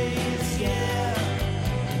sideways, yeah.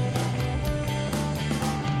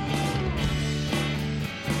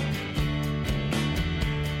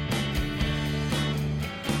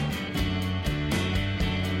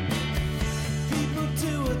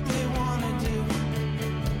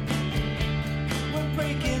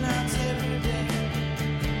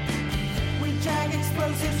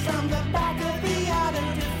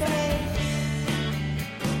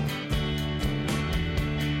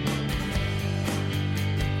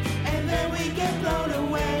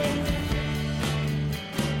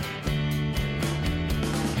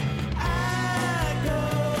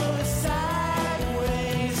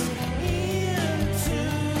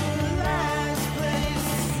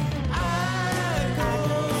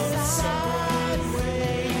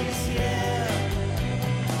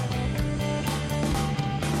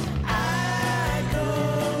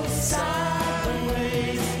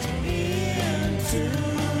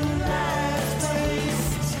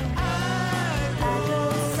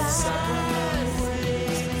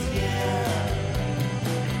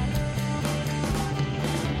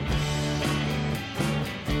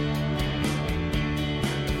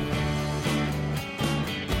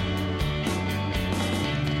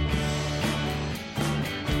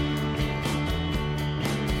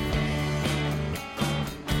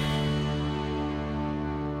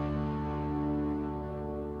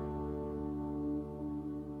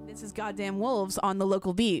 is Goddamn Wolves on the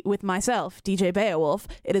local beat with myself, DJ Beowvlf.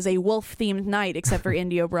 It is a wolf-themed night, except for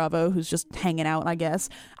Indiobravo, who's just hanging out, I guess.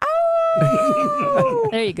 Ow!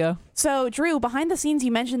 There you go. So, Drew, behind the scenes,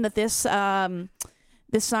 you mentioned that this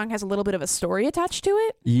this song has a little bit of a story attached to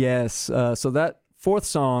it. Yes. So that fourth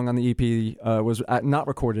song on the EP was not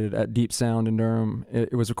recorded at Deep Sound in Durham.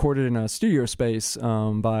 It was recorded in a studio space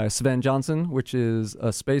by Sven Johnson, which is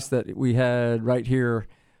a space that we had right here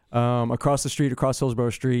across the street, across Hillsborough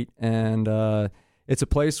Street. And it's a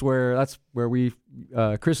place where that's where we,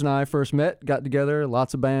 Chris and I first met, got together.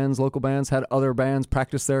 Lots of bands, local bands, had other bands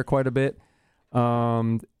practice there quite a bit.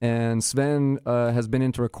 And Sven has been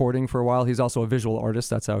into recording for a while. He's also a visual artist.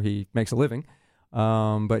 That's how he makes a living.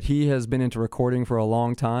 But he has been into recording for a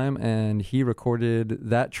long time, and he recorded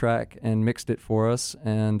that track and mixed it for us.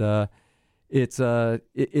 And I'm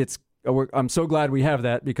so glad we have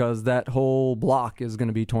that, because that whole block is going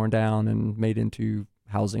to be torn down and made into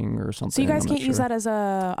housing or something. So you guys can't use that as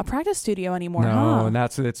a practice studio anymore, No, huh? and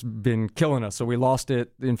it's been killing us. So we lost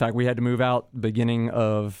it. In fact, we had to move out beginning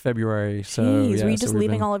of February. So Jeez, were you so just we've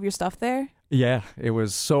leaving been- all of your stuff there? Yeah, it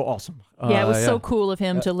was so awesome. Yeah, it was so yeah. cool of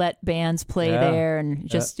him to let bands play Yeah. there, and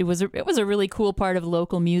just it was a really cool part of the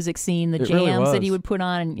local music scene. The It really jams that he was. would put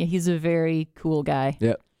on, and he's a very cool guy.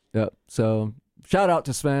 Yep. So shout out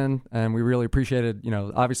to Sven, and we really appreciated.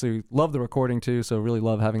 Obviously love the recording too. So really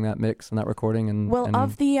love having that mix and that recording. And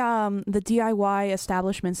Of the DIY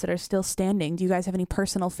establishments that are still standing, do you guys have any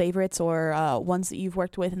personal favorites or ones that you've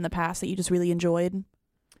worked with in the past that you just really enjoyed?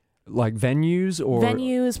 like venues or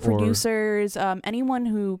producers, anyone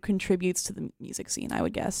who contributes to the music scene, I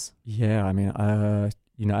would guess. Yeah, I mean,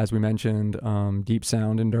 as we mentioned, Deep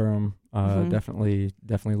Sound in Durham, definitely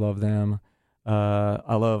love them.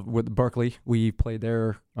 I love with Berkeley. We played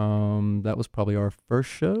there. That was probably our first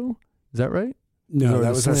show. Is that right? No, Or that the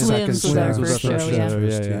was our Slims second was show. our That was first our show,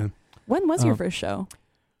 yeah. When was your first show?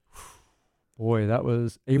 Boy, that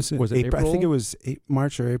was April. Was it April? I think it was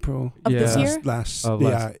March or April. Of this Yeah. year?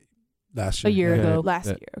 Last A year. year ago. Last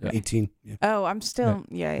year, okay. 18. Yeah. Oh, I'm still,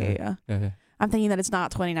 yeah. Yeah. I'm thinking that it's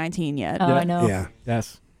not 2019 yet. Oh, I know. Yeah.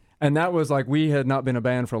 Yes. And that was like, we had not been a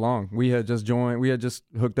band for long. We had just joined. We had just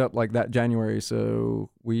hooked up like that January. So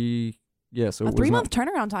so A it was 3-month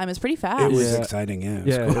turnaround time is pretty fast. It was Yeah. exciting. Yeah.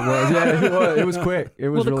 Yeah, it was. Yeah, it was. It was quick. It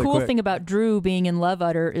was Well, the really cool quick. thing about Drew being in Love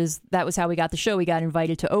Udder is that was how we got the show. We got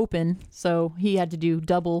invited to open, so he had to do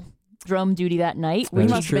double drum duty that night, We which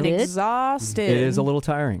That must is he have been did. exhausted. It is a little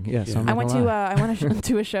tiring. Yes. Yeah. I'm not I went gonna to lie. I went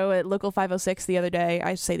to a show at Local 506 the other day.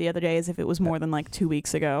 I say the other day as if it was more than like 2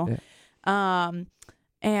 weeks ago.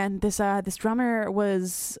 And this drummer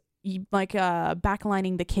was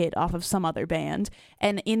backlining the kit off of some other band,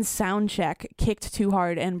 and in sound check kicked too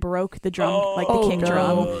hard and broke the drum, the kick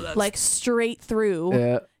drum, like straight through.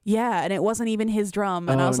 Yeah. Yeah, and it wasn't even his drum,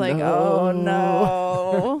 and I Oh, was like, no. oh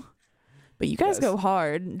no. But you guys Yes. go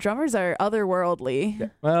hard. Drummers are otherworldly.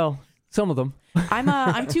 Well, some of them.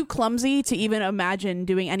 I'm too clumsy to even imagine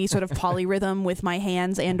doing any sort of polyrhythm with my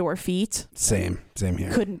hands and or feet. Same here.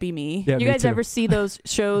 Couldn't be me. Yeah, You me guys too. ever see those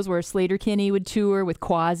shows where Slater Kinney would tour with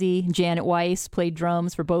Quasi and Janet Weiss played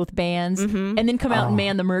drums for both bands, and then come out and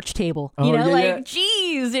man the merch table? Oh, yeah.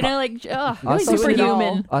 Geez, really I saw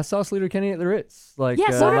superhuman. I saw Sleater Kenny at the Ritz. Like Yeah,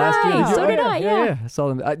 so did last I. year. So did I, Yeah, yeah. I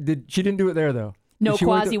saw them. She didn't do it there though. No, Did she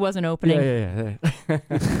work Quasi it- wasn't opening. Yeah.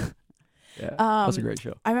 Yeah, that was a great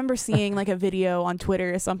show. I remember seeing like a video on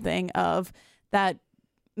Twitter or something of that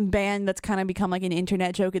band that's kind of become like an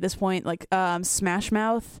internet joke at this point, like Smash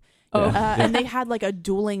Mouth. And they had like a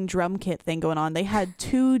dueling drum kit thing going on. They had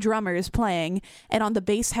two drummers playing, and on the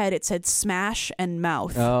bass head it said Smash and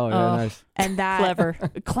Mouth. Oh, yeah, Oh. nice. And that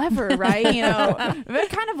Clever. right? Very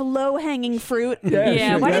kind of low hanging fruit.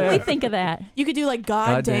 Yeah, sure, why didn't yeah. we think of that? You could do like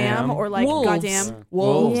goddamn Goddamn. or like Wolves. goddamn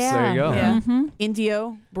Wolves. Yeah. There you go. Yeah. Mm-hmm.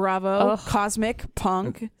 Indio, Bravo, Ugh. Cosmic,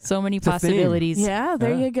 Punk. So many It's a theme. possibilities. Yeah,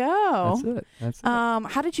 there Yeah. you go. That's it.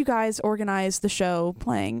 How did you guys organize the show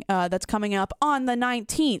playing that's coming up on the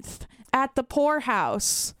 19th at the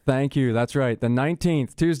Poorhouse? Thank you. That's right. The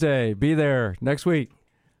 19th, Tuesday. Be there next week.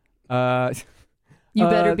 You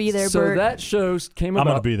better be there, So Bert. that show came I'm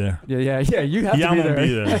about. gonna be there. Yeah. You have Yeah, to I'm be gonna there.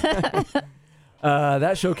 be there.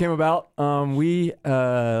 That show came about.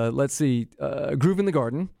 Let's see, Groove in the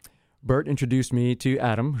Garden. Bert introduced me to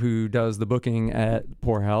Adam, who does the booking at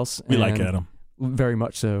Poorhouse. We like and Adam. Very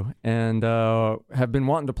much so. And have been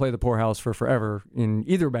wanting to play the Poorhouse for forever in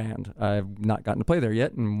either band. I've not gotten to play there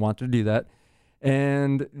yet and wanted to do that.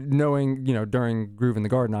 And knowing, during Groove in the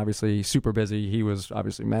Garden, obviously super busy, he was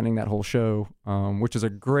obviously manning that whole show, which is a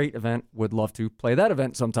great event. Would love to play that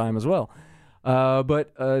event sometime as well.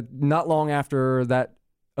 But not long after that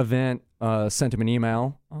event, sent him an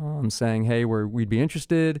email saying, hey, we'd be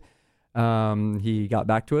interested. He got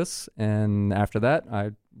back to us, and after that,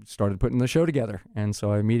 I started putting the show together. And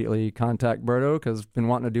so I immediately contacted Berto because I've been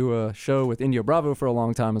wanting to do a show with Indiobravo for a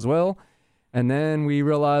long time as well. And then we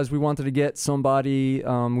realized we wanted to get somebody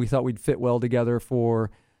we thought we'd fit well together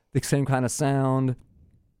for the same kind of sound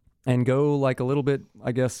and go like a little bit,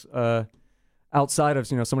 I guess, outside of,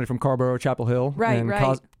 somebody from Carborough, Chapel Hill. Right, and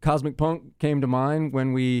right. Cosmic Punk came to mind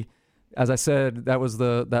when we, as I said, that was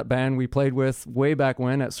that band we played with way back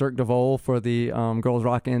when at Cirque du Vol for the Girls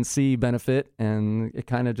Rock NC benefit, and it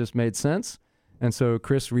kind of just made sense. And so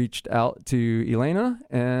Chris reached out to Elena,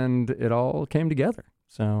 and it all came together.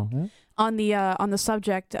 So yeah. On the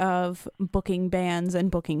subject of booking bands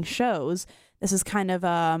and booking shows, this is kind of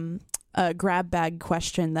a grab bag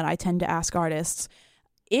question that I tend to ask artists.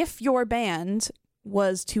 If your band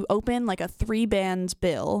was to open like a 3-band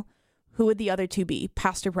bill, who would the other 2 be,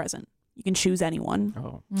 past or present? You can choose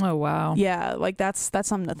anyone. Oh wow. Yeah, like that's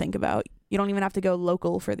something to think about. You don't even have to go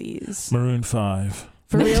local for these. Maroon 5.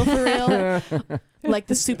 For real? Like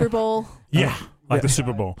the Super Bowl? Yeah, like the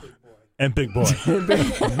Super Bowl. And Big Boy.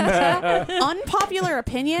 Unpopular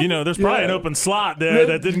opinion? There's probably an open slot there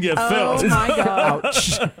that didn't get Oh filled. my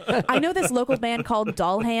god! I know this local band called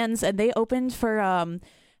Doll Hands, and they opened for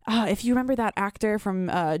if you remember that actor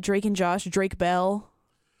from Drake and Josh, Drake Bell.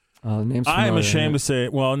 Name's I am familiar. ashamed to say,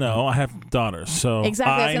 well, no, I have daughters, so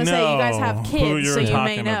Exactly, I was gonna say, you guys have know kids, who you're so you may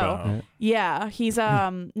talking know. about. Yeah, he's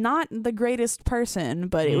not the greatest person,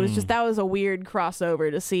 but it was just that was a weird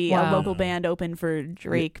crossover to see a Wow. local band open for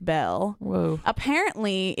Drake Bell. Whoa.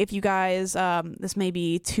 Apparently, if you guys, this may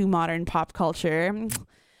be too modern pop culture,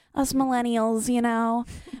 us millennials,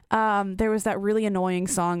 there was that really annoying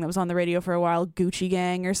song that was on the radio for a while, Gucci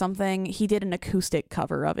Gang or something. He did an acoustic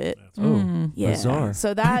cover of it. Oh, Yeah. bizarre.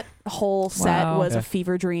 So that whole set Wow. was Yeah. a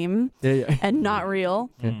fever dream Yeah. and not real.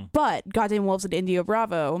 Mm. But Goddamn Wolves at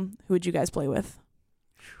Indiobravo, who would you guys play with?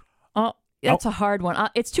 Oh, that's a hard one.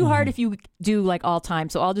 It's too hard if you do like all time.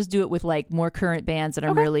 So I'll just do it with like more current bands that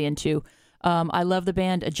I'm really into. I love the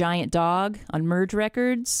band A Giant Dog on Merge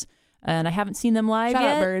Records, and I haven't seen them live Shout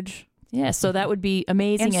yet. out Burge. Yeah, so that would be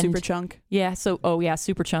amazing. And Superchunk. Yeah,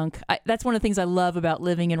 Superchunk. That's one of the things I love about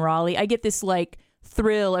living in Raleigh. I get this like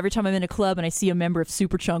thrill every time I'm in a club and I see a member of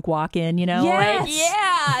Superchunk walk in, Yes! Like,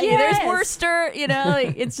 Yes! there's Worcester,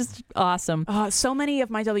 like, it's just awesome. So many of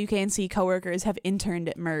my WKNC coworkers have interned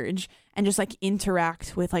at Merge and just like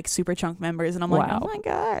interact with like Superchunk members, and I'm like, Wow. oh my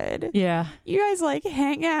god, Yeah, you guys like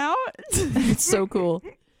hang out. it's so cool.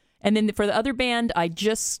 And then for the other band, I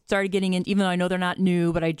just started getting in, even though I know they're not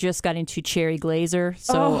new, but I just got into Cherry Glazer,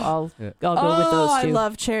 so I'll go with those two. I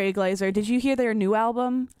love Cherry Glazer. Did you hear their new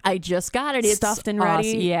album? I just got it. It's Stuffed and Ready.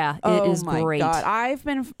 awesome. Yeah, Oh it is my great. god, I've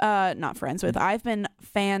been not friends with. I've been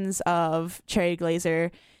fans of Cherry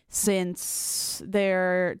Glazer since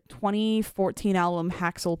their 2014 album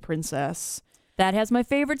Haxel Princess. That has my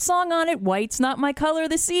favorite song on it. White's Not My Color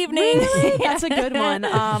This Evening. Really? That's a good one.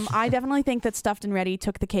 I definitely think that Stuffed and Ready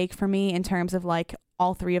took the cake for me in terms of like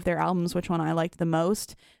all 3 of their albums, which one I liked the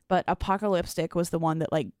most. But Apocalyptic was the one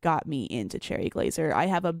that like got me into Cherry Glazer. I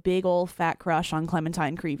have a big old fat crush on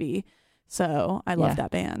Clementine Creevy, so I love that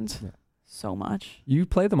band so much. You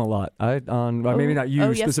play them a lot. Maybe not you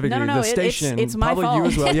yes. specifically. No, the station. It's my probably fault. you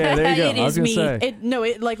as well. Yeah, there you go. It I was is gonna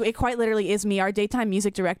me. say. It quite literally is me. Our daytime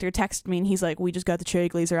music director texted me and he's like, "We just got the Cherry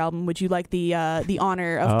Glazer album. Would you like the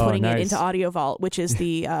honor of putting it into Audio Vault, which is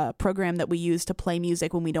the program that we use to play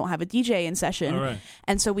music when we don't have a DJ in session?" All right.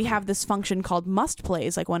 And so we have this function called Must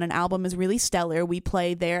Plays. Like when an album is really stellar, we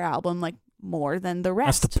play their album like more than the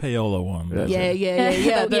That's rest. the payola one. Yeah.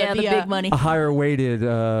 The big money. A higher weighted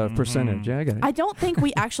percentage. Yeah, I get it. I don't think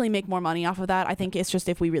we actually make more money off of that. I think it's just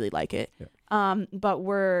if we really like it. But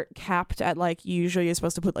we're capped at like, usually you're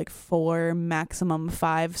supposed to put like 4, maximum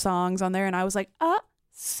 5 songs on there. And I was like,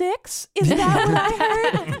 6? Is that what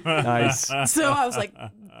I heard? Nice. So I was like,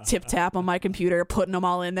 tip tap on my computer, putting them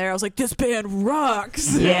all in there. I was like, this band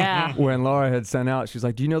rocks. Yeah. When Laura had sent out, she's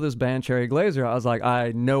like, "Do you know this band Cherry Glazer?" I was like,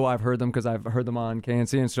 "I know I've heard them because I've heard them on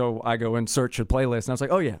KNC." And so I go and search a playlist, and I was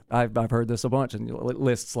like, "Oh yeah, I've heard this a bunch." And it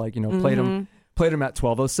lists like played them at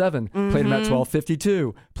 12:07, played them at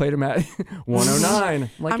 12:52, played them at 1:09.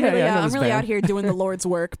 Like, I'm I know really this band. out here doing the Lord's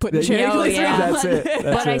work, putting Yeah, Cherry oh, Glazer yeah. on. That's it. That's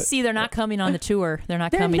But I it. see they're not coming on the tour. They're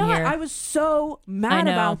not They're coming not. here. I was so I mad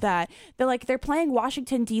know. about that. They're playing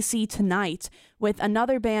Washington D.C. tonight, with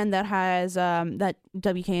another band that has that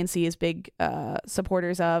WKNC is big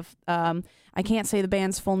supporters of. I can't say the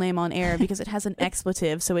band's full name on air because it has an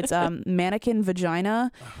expletive, so it's mannequin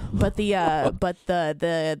vagina, but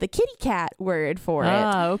the kitty cat word for it.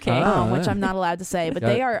 Okay. Which I'm not allowed to say, but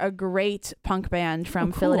they are a great punk band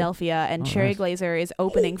from Philadelphia, and Cherry Glazer is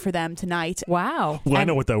opening for them tonight. Wow. Well, I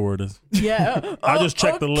know what that word is. Yeah, I just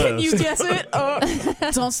checked the list. Can you guess it?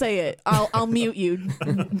 Don't say it. I'll mute you.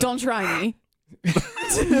 Don't try me.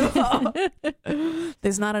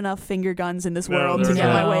 There's not enough finger guns in this world to get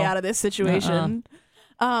my way out of this situation.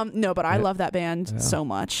 No, but I love that band so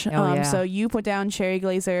much. So you put down Cherry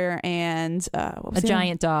Glazer and what was A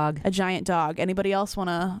Giant Dog. A Giant Dog. Anybody else want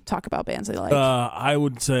to talk about bands they like? I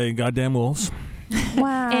would say Goddamn Wolves.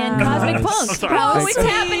 Wow. And Cosmic Punk. sorry. Oh, it's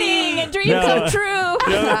happening. A dream come true.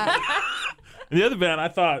 The other band, I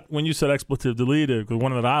thought when you said expletive deleted, because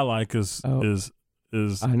one that I like is I know what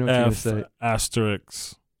you're gonna F say.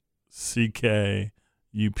 asterisk CKUP.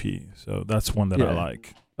 So that's one that I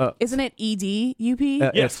like. Isn't it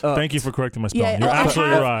EDUP? Yes. Thank you for correcting my spelling. You're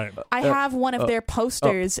absolutely right. I have one of their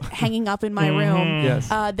posters hanging up in my room. Yes.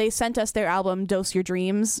 They sent us their album Dose Your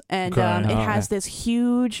Dreams, and Okay. it has this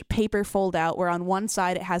huge paper fold out where on one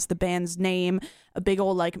side it has the band's name, a big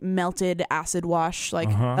old like melted acid wash like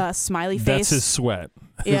smiley face. That's his sweat.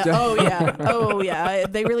 Yeah. Oh yeah.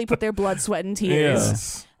 They really put their blood, sweat, and tears.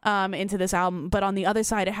 Yes. Into this album, but on the other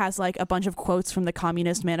side it has like a bunch of quotes from the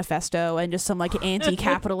Communist Manifesto and just some like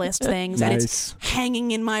anti-capitalist things, and it's hanging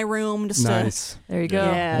in my room just Nice. There you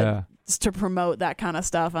go. just to promote that kind of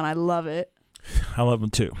stuff, and I love it. I love them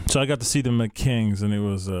too. So I got to see them at King's, and it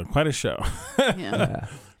was quite a show. Yeah.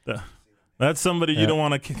 That's somebody you don't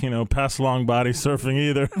want to, pass along body surfing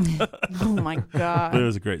either. Oh my god. But it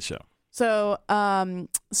was a great show. So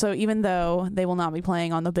even though they will not be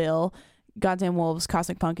playing on the bill, Goddamn Wolves,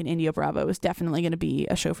 Cosmic Punk, and Indiobravo is definitely going to be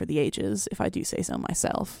a show for the ages, if I do say so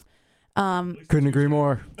myself. Couldn't agree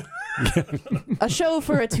more. A show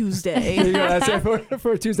for a Tuesday. There you go. That's it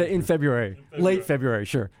for a Tuesday in February. Late February,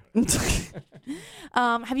 sure.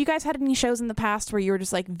 Have you guys had any shows in the past where you were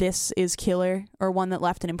just like, this is killer, or one that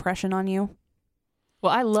left an impression on you?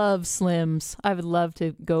 Well, I love Slim's. I would love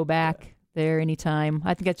to go back there anytime.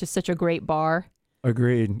 I think that's just such a great bar.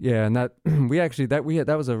 Agreed. Yeah, and that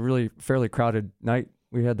that was a really fairly crowded night.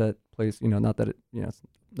 We had that place, not that it's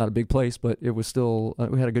not a big place, but it was still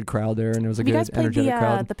we had a good crowd there, and it was a Have you good guys played energetic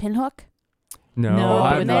crowd. the Pinhook? No, I but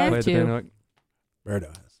have they not have played the to. Pinhook. Birdo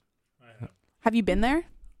has. Have you been there?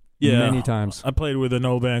 Yeah, many times. I played with an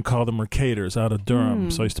old band called the Mercators out of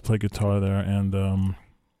Durham, so I used to play guitar there, and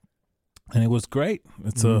it was great.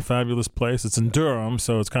 It's a fabulous place. It's in Durham,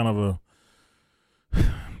 so it's kind of a.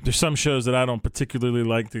 There's some shows that I don't particularly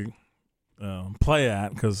like to play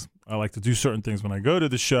at because I like to do certain things when I go to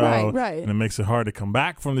the show, Right. and it makes it hard to come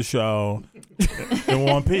back from the show in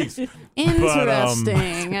one piece.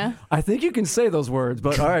 Interesting. I think you can say those words,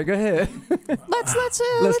 but all right, go ahead. Let's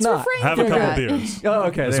not. refrain Have from a couple that. beers. Oh,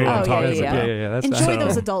 okay. That's there what you I'm go. talking yeah, about. Yeah. That's Enjoy So-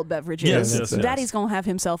 those adult beverages. Yes. Daddy's gonna have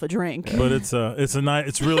himself a drink. But it's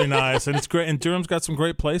really nice, and it's great. And Durham's got some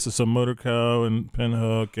great places, so Motorco and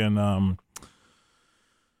Pinhook, and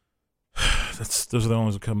those are the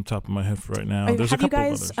ones that come top of my head for right now. There's a Have you couple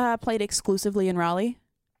guys of others. played exclusively in Raleigh?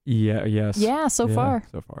 Yeah. Yes. Yeah, so far.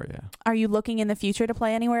 So far, yeah. Are you looking in the future to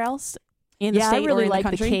play anywhere else in the Yeah, I state or really in like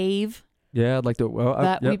the the country? Cave. Yeah, I'd like to. Well,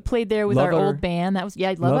 That we played there with Love our Letter. old band. That was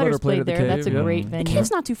Love Love Letter Letters played played at the there. That's a Cave, yeah. great The venue.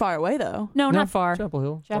 Cave's not too far away though. No, not far. Chapel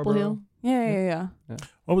Hill. Chapel Hill. Yeah.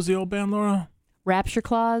 What was the old band, Laura? Rapture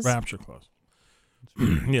Clause. Rapture Clause.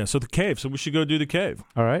 Yeah, so the Cave. So we should go do the Cave.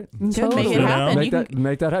 All right. Good, Totally. make it You know, happen.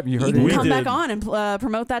 Make that happen. You You heard can We it. come did. back on and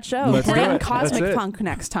promote that show. Let's do Bring it. Cosmic That's it. Punk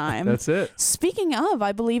next time. That's it. Speaking of,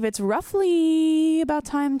 I believe it's roughly about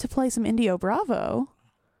time to play some Indiobravo.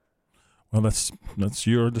 Well, that's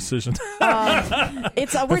your decision. We're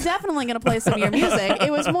definitely going to play some of your music. It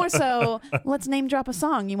was more so, let's name drop a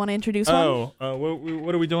song. You want to introduce one?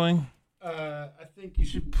 What are we doing? I think you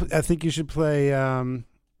should. I think you should play. I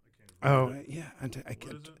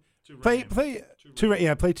can't. Play Two Rain.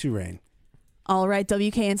 Yeah, play Two Rain. All right,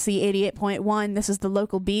 WKNC 88.1. This is the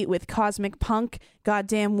local beat with Cosmic Punk,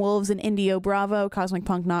 Goddamn Wolves, and Indiobravo. Cosmic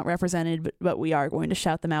Punk not represented, but we are going to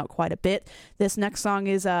shout them out quite a bit. This next song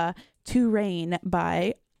is To Rain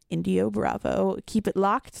by Indiobravo. Keep it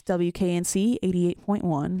locked, WKNC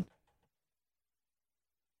 88.1.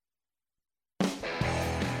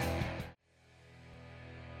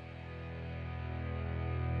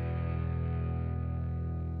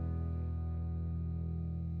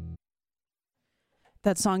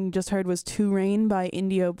 That song you just heard was To Rain by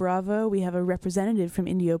Indiobravo. We have a representative from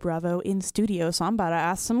Indiobravo in studio, so I'm about to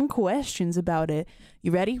ask some questions about it.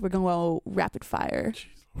 You ready? We're going to go rapid fire. Jeez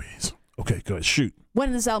Louise. Okay, go ahead. Shoot. When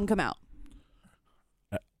did this album come out?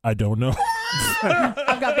 I don't know.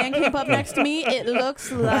 I've got Bandcamp up next to me. It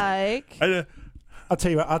looks like I'll tell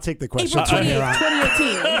you what. I'll take the question. April 28th,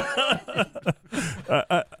 2018.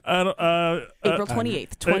 April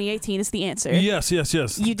 28th, 2018 is the answer. Yes.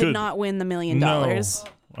 You did not win the $1 million. No,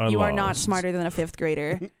 I You are not lost. smarter than a fifth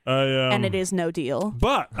grader, And and it is no deal.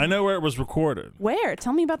 But I know where it was recorded. Where?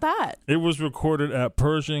 Tell me about that. It was recorded at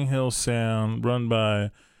Pershing Hill Sound, run by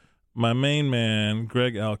my main man,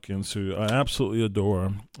 Greg Elkins, who I absolutely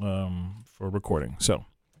adore for recording. So,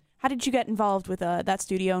 How did you get involved with that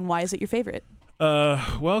studio, and why is it your favorite?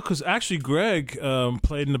 well, because actually Greg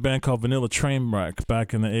played in a band called Vanilla Trainwreck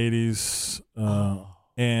back in the 80s.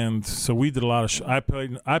 And so we did a lot of I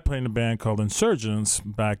played in a band called Insurgents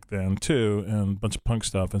back then too, and a bunch of punk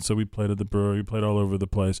stuff. And so we played at the brewery, we played all over the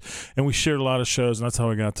place, and we shared a lot of shows, and that's how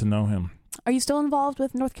I got to know him. Are you still involved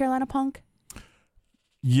with North Carolina punk?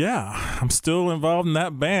 Yeah, I'm still involved in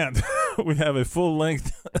that band. We have a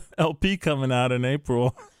full-length LP coming out in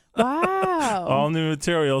April. Wow. All new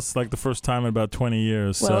materials, like the first time in about 20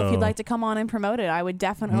 years. Well, so. if you'd like to come on and promote it, I would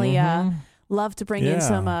definitely love to bring in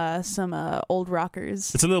some old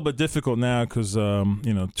rockers. It's a little bit difficult now because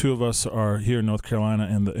two of us are here in North Carolina,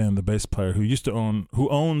 and the bass player who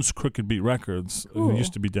owns Crooked Beat Records, who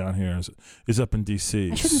used to be down here, is up in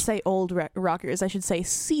D.C. I shouldn't say old rockers. I should say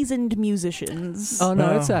seasoned musicians. Oh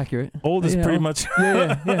no, it's accurate. Old is pretty much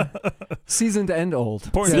yeah. Seasoned and old.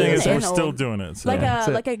 important thing is Seasoned we're and still old. doing it. So.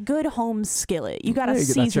 Like a good home skillet. You got to There you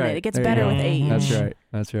go. season That's right. it. It gets There you better go. with age.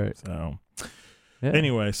 That's right. So Yeah.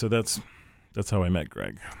 anyway, so that's how I met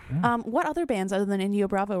Greg. What other bands other than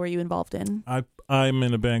Indiobravo were you involved in? I'm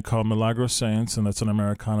in a band called Milagro Saints, and that's an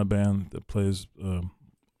Americana band that plays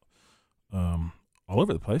all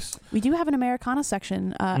over the place. We do have an Americana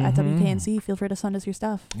section at WKNC. Feel free to send us your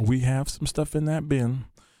stuff. We have some stuff in that bin.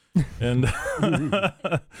 And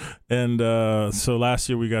so last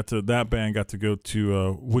year that band got to go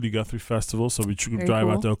to Woody Guthrie Festival, so we drive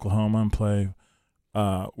out to Oklahoma and play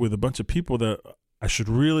with a bunch of people that I should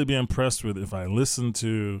really be impressed with if I listen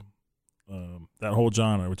to that whole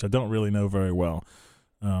genre, which I don't really know very well.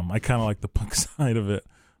 I kind of like the punk side of it,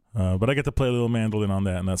 but I get to play a little mandolin on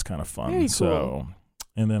that, and that's kind of fun. Very cool. So,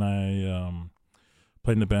 and then I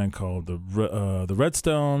played in a band called the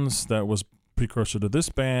Redstones. That was precursor to this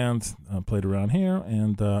band. Played around here,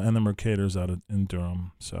 and the Mercators out in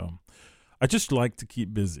Durham. So, I just like to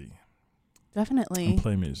keep busy. Definitely. And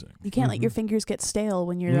play music. You can't let your fingers get stale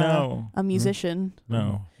when you're a musician.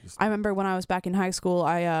 No. I remember when I was back in high school,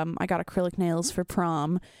 I got acrylic nails for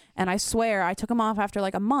prom, and I swear I took them off after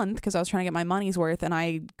like a month because I was trying to get my money's worth, and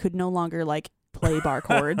I could no longer play bar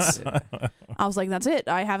chords. I was like, that's it.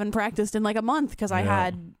 I haven't practiced in like a month because I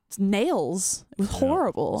had nails. It was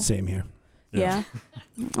horrible. Same here. Yeah.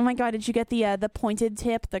 Oh my God! Did you get the pointed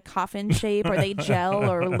tip, the coffin shape? Are they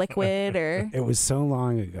gel or liquid or? It was so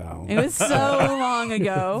long ago. It was so long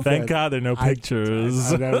ago. Thank God there are no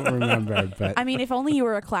pictures. I don't remember, but I mean, if only you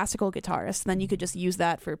were a classical guitarist, then you could just use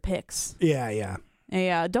that for picks. yeah.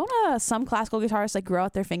 Yeah. Don't some classical guitarists grow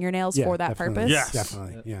out their fingernails for that definitely. purpose? Yes.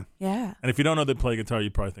 Definitely. Yeah. Yeah. And if you don't know they play guitar,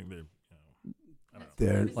 you probably think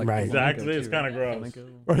They're right. exactly. It's kind of gross.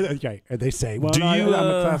 Or they say, "Well, Do no, you, I'm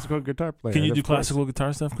a classical guitar player." Can you Of do course. classical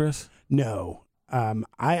guitar stuff, Chris? No.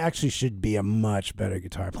 I actually should be a much better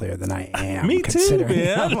guitar player than I am. Me too, considering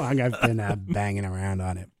man. how long I've been banging around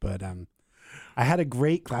on it. But I had a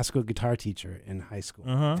great classical guitar teacher in high school.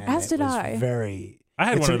 and As it did was I. I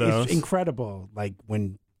had one of those. It's incredible,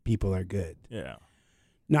 when people are good. Yeah.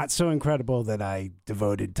 Not so incredible that I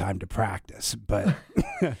devoted time to practice, but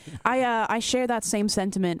I share that same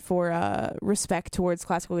sentiment for respect towards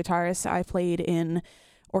classical guitarists. I played in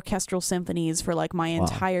orchestral symphonies for my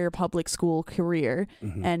entire public school career,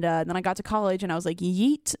 and then I got to college and I was like,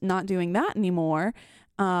 yeet, not doing that anymore.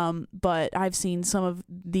 But I've seen some of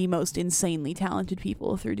the most insanely talented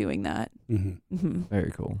people through doing that.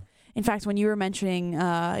 Very cool. In fact, when you were mentioning,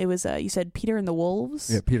 it was you said Peter and the Wolves.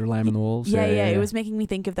 Yeah, Peter Lamb and the Wolves. Yeah. It was making me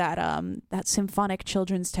think of that that symphonic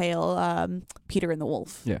children's tale, Peter and the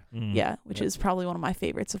Wolf. Yeah. Yeah, which is probably one of my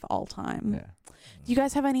favorites of all time. Yeah. Do you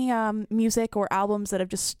guys have any music or albums that have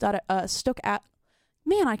just stuck at?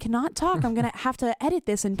 Man, I cannot talk. I'm gonna have to edit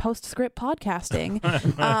this in postscript podcasting.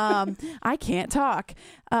 I can't talk.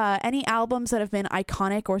 Any albums that have been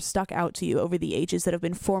iconic or stuck out to you over the ages that have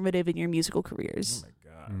been formative in your musical careers? Oh my God.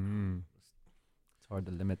 It's hard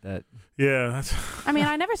to limit that. Yeah. I mean,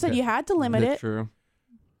 I never said you had to limit That's it. true.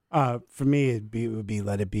 For me, it would be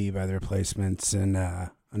 "Let It Be" by the Replacements and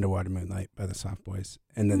 "Underwater Moonlight" by the Soft Boys,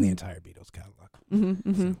 and then the entire Beatles catalog.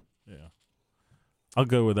 Mm-hmm. Yeah. I'll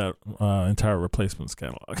go with that entire Replacements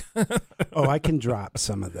catalog. Oh, I can drop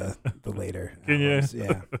some of the later. Can you? albums,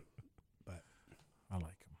 yeah. I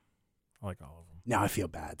like them. I like all of them. Now I feel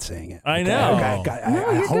bad saying it. I know. No,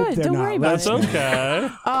 I you're hope good. they're Don't not worry about That's it. listening.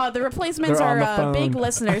 okay. The Replacements They're on the are phone. big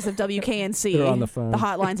listeners of WKNC. They're on the phone. The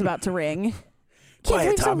hotline's about to ring. Quiet,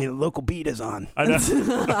 believe Tommy. The local beat is on. I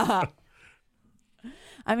know.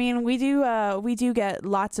 I mean, we do get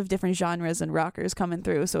lots of different genres and rockers coming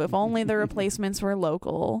through. So if only the Replacements were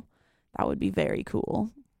local, that would be very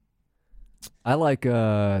cool. I like.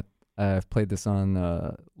 I've played this on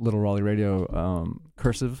Little Raleigh Radio.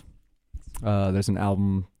 Cursive. There's an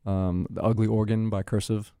album, "The Ugly Organ" by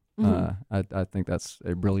Cursive. I think that's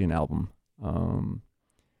a brilliant album.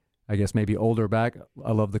 I guess maybe older back.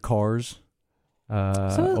 I love the Cars.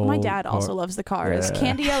 So my dad also loves the Cars. Yeah.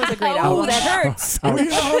 Candio is a great Oh, album. that hurts. We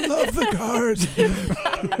all love the Cars.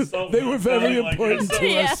 They were very important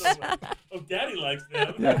to us. Oh, Daddy likes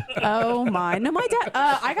them. Oh my! No, my dad.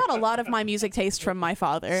 I got a lot of my music taste from my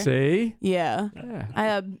father. See? Yeah.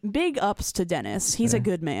 Yeah. Big ups to Dennis. He's a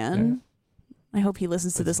good man. I hope he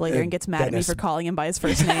listens to this later and gets mad at me Dennis. for calling him by his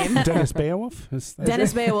first name. Dennis Beowulf? Is that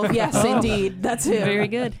Dennis Beowulf. Yes, indeed. That's him. Very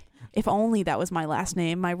good. If only that was my last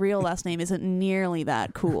name. My real last name isn't nearly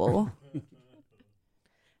that cool.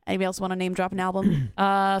 Anybody else want to name drop an album?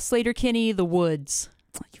 Slater Kinney, The Woods.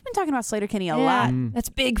 You've been talking about Slater Kinney a Yeah, lot. That's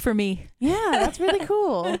big for me. Yeah, that's really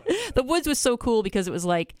cool. The Woods was so cool because it was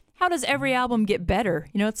like, how does every album get better?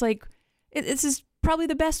 You know, it's like, this is probably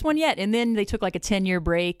the best one yet. And then they took like a 10-year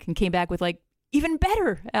break and came back with like even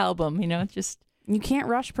better album. You know, it's just. You can't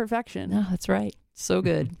rush perfection. No, that's right. So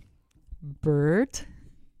good. Bert?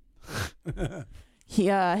 His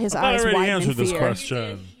I eyes already widen in answered this fear.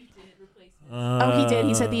 question. Oh, he did.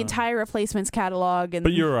 He said the entire Replacements catalog. And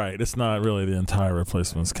But you're right. It's not really the entire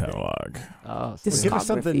Replacements catalog. Oh, This- see. Give us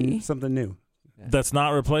Discography. something new. That's not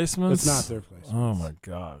Replacements? It's not their Replacements. Oh, my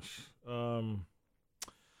gosh.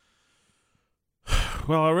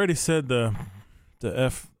 Well, I already said the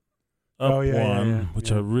F up Oh, yeah, one, yeah, yeah,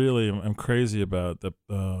 which yeah. I really am crazy about.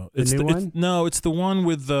 It's new it's, one? no, it's the one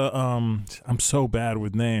with the I'm so bad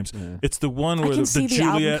with names. Yeah. It's the one I where can the see the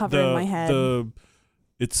album Juliet cover in my head.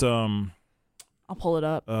 it's I'll pull it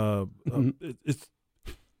up. it's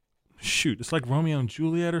shoot, it's like Romeo and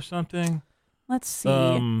Juliet or something. Let's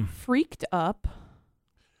see. Freaked Up.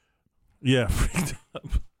 Yeah, freaked up.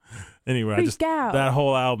 Anyway, Freaked out. that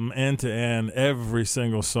whole album, end to end, every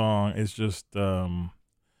single song is just. I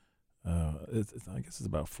guess it's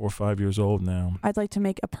about 4 or 5 years old now. I'd like to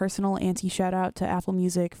make a personal anti-shout out to Apple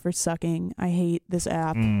Music for sucking. I hate this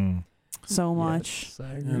app so much. Yes,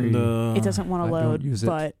 I agree. And It doesn't want I to don't load, use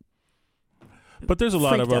it. but there's a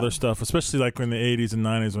lot of Freaked other Out. stuff, especially like in the 80s and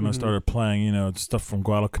 90s when I Mhm. started playing, you know, stuff from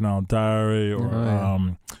Guadalcanal Diary or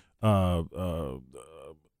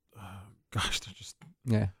gosh, they're just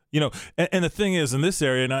Yeah. you know. And the thing is, in this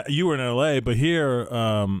area, and you were in LA, but here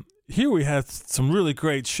we had some really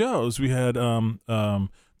great shows. We had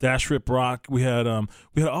Dash Rip Rock. We had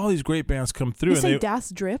all these great bands come through. you And say they Das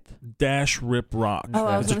Drip? Dash Rip Rock. Oh,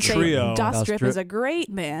 I was it's a going to say trio. Das Das Drip Drip. is a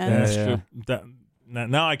great band. Dash Yeah. Rip.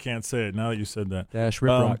 Now I can't say it. Now that you said that. Dash Rip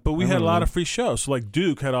Rock. But we I had a remember lot them. of free shows. So like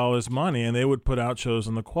Duke had all his money, and they would put out shows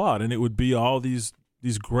on the Quad, and it would be all these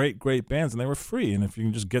great bands, and they were free. And if you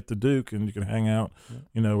can just get to Duke, and you can hang out,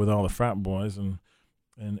 you know, with all the frat boys and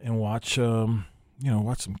watch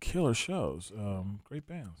watch some killer shows. Great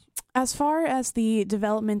bands. As far as the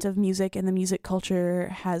development of music and the music culture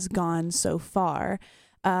has gone so far,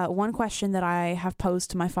 one question that I have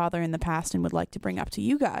posed to my father in the past and would like to bring up to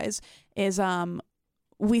you guys is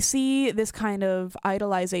we see this kind of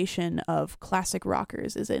idolization of classic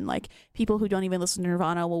rockers, as in like people who don't even listen to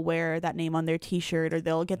Nirvana will wear that name on their T-shirt, or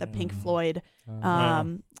they'll get the Pink Floyd.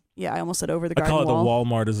 Yeah, I almost said Over the I Garden call it Wall. the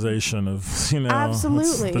Walmartization of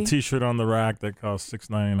Absolutely. it's the T-shirt on the rack that costs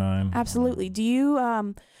 $6.99. Absolutely. Do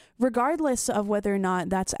you, regardless of whether or not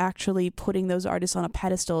that's actually putting those artists on a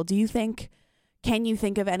pedestal, can you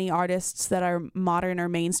think of any artists that are modern or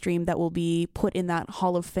mainstream that will be put in that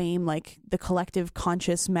Hall of Fame, like the collective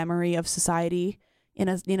conscious memory of society in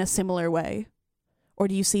a similar way? Or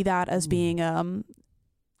do you see that as being an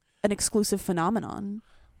exclusive phenomenon?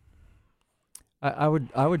 I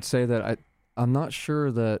would say that I'm not sure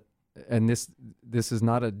that, and this is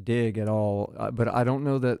not a dig at all, but I don't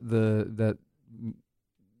know that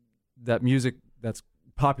that music that's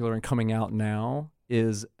popular and coming out now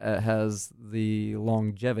has the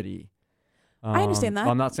longevity. I understand that.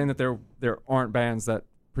 I'm not saying that there aren't bands that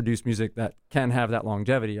produce music that can have that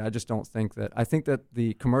longevity. I just don't think that. I think that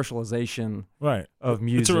the commercialization Right. of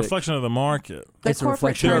music. It's a reflection of the market. The It's a corporate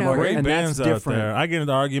reflection There of are the market, great and bands that's out different. there. I get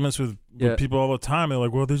into arguments with Yeah. people all the time. They're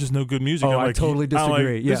like, "Well, there's just no good music." Oh, I'm I like, totally I'm like,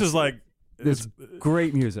 disagree. This Yes. is like It's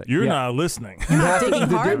great music. you're Yeah. not listening. You have digging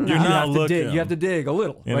to hard dig. enough. You're You not have to dig. looking. You have to dig a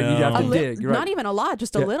little. You Right? You have know? to dig. Right. Not even a lot,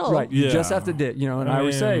 just a Yeah, little. Right. You Yeah. just have to dig. You know, and I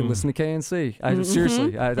always say, mean- listen to KNC.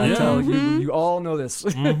 Seriously, I Yeah. tell you, you all know this.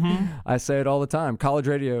 Mhm. I say it all the time. College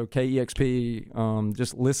radio, KEXP.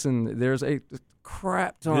 Just listen. There's a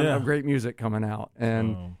crap ton Yeah. of great music coming out,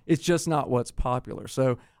 and So- it's just not what's popular.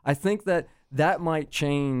 So I think that might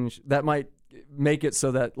change. That might make it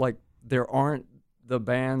so that like there aren't the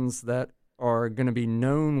bands that are going to be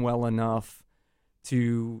known well enough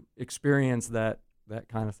to experience that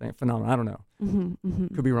kind of thing phenomenon. I don't know.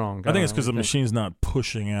 Could be wrong. I think it's because the don't know. machine's not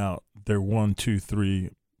pushing out their 1, 2, 3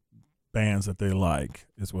 bands that they like.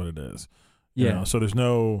 Is what it is. You Yeah. know, so there's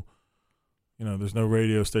no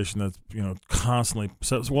radio station that's constantly.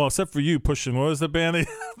 Well, except for you pushing. What was the band?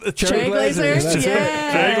 Cherry Glazers, That's it.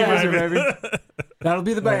 yeah. Cherry Cherry Glazer, Glazers, baby. That'll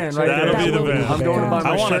be the band right That'll there. be the band. I'm going to buy my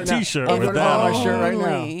I want a shirt now. T-shirt I'm with going to buy my that. shirt right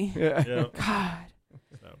now. Only. Yeah. Yeah. God,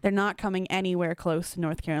 they're not coming anywhere close to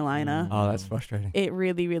North Carolina. Oh, that's frustrating. It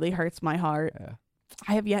really, really hurts my heart. Yeah.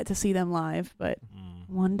 I have yet to see them live, but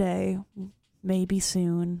one day, maybe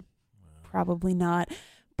soon, probably not.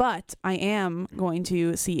 But I am going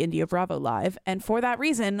to see Indiobravo live, and for that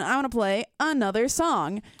reason, I want to play another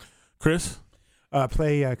song. Chris.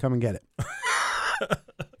 Play Come and Get It.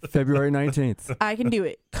 February 19th. I can do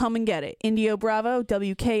it. Come and get it. Indiobravo,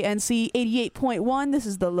 WKNC 88.1. This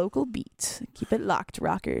is the local beat. Keep it locked,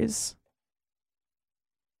 rockers.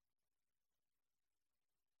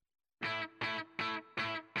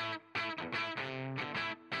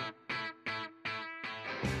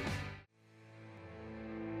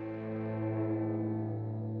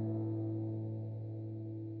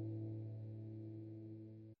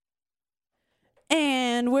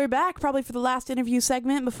 And we're back probably for the last interview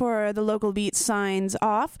segment before the local beat signs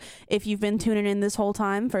off. If you've been tuning in this whole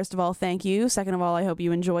time, first of all, thank you. Second of all, I hope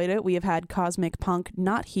you enjoyed it. We have had Cosmic Punk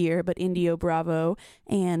not here, but Indiobravo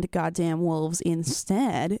and Goddamn Wolves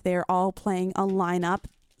instead. They're all playing a lineup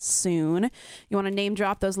soon. You want to name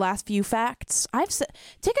drop those last few facts?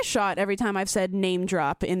 Take a shot every time I've said name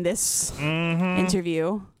drop in this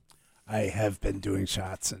interview. I have been doing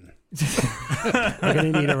shots and I'm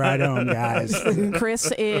going to need a ride home, guys. Chris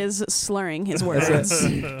is slurring his words.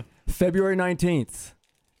 February 19th,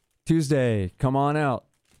 Tuesday. Come on out.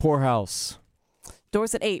 Poorhouse.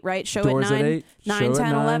 Doors at 8, right? Show Doors at 9? at 8. 9, Show 10,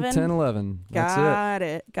 at 9, 11? 10, 11. That's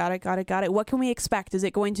it. Got it. What can we expect? Is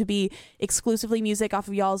it going to be exclusively music off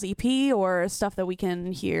of y'all's EP or stuff that we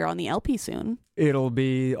can hear on the LP soon? It'll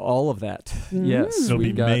be all of that. Yes. It'll be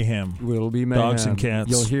we've got- mayhem. It'll be mayhem. Dogs and cats.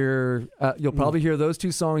 You'll hear. You'll probably hear those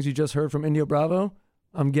two songs you just heard from Indiobravo.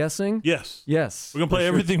 I'm guessing. Yes. Yes. We're gonna play For sure.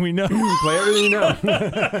 everything we know. Play everything you know.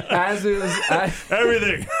 As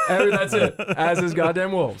Everything. that's it. As is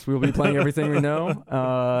Goddamn Wolves. We'll be playing everything we know.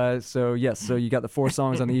 So yes. So you got the 4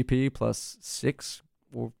 songs on the EP plus 6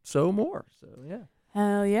 or so more. So yeah.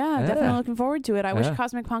 Hell yeah, Yeah. definitely looking forward to it. I wish Yeah.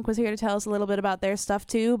 Cosmic Punk was here to tell us a little bit about their stuff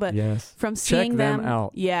too, but Yes. from Check seeing them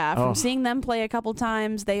out. Yeah, from Oh. seeing them play a couple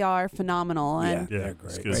times, they are phenomenal and Yeah, they're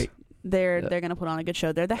it's great. good. they're going to put on a good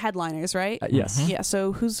show. They're the headliners, right? Yes. Yeah,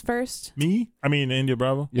 so who's first? Me? I mean,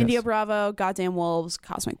 Indiobravo. Yes. Indiobravo, Goddamn Wolves,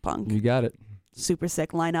 Cosmic Punk. You got it. Super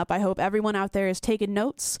sick lineup. I hope everyone out there is taking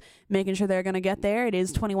notes, making sure they're going to get there. It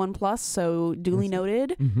is 21 plus, so duly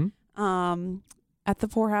noted. Mm-hmm. At the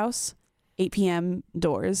Poorhouse, 8 p.m.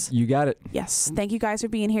 doors. You got it. Yes. Thank you guys for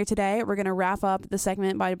being here today. We're going to wrap up the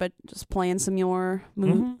segment by just playing some more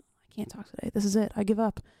I can't talk today. This is it. I give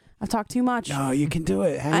up. I've talked too much. No, you can do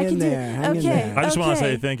it. I Hang can in do- there. Hang in okay. there. I just want to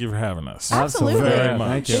Okay. say thank you for having us. Absolutely. Very much.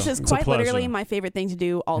 Thank you. This is It's a quite pleasure. literally my favorite thing to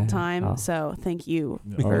do all the Yeah. time. Oh. So thank you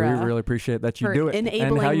Oh, for, we really appreciate that you for do it and how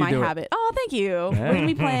enabling you my do it. habit. Oh, thank you. Yeah. We're going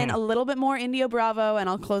to be playing a little bit more Indiobravo, and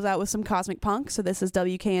I'll close out with some Cosmic Punk. So this is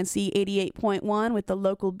WKNC 88.1 with the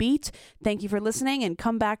local beat. Thank you for listening, and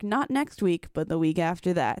come back not next week, but the week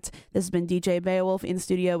after that. This has been DJ Beowulf in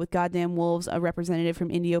studio with Goddamn Wolves, a representative from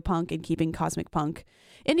Indiopunk and keeping Cosmic Punk.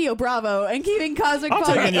 Indiobravo and keeping Cosmic I'll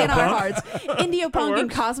Punk take in our Indiopunk. hearts. Indiopunk and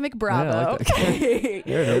works. Cosmic Yeah, I Bravo. like that. Okay.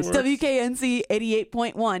 There it is. WKNC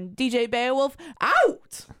 88.1. DJ Beowulf, out!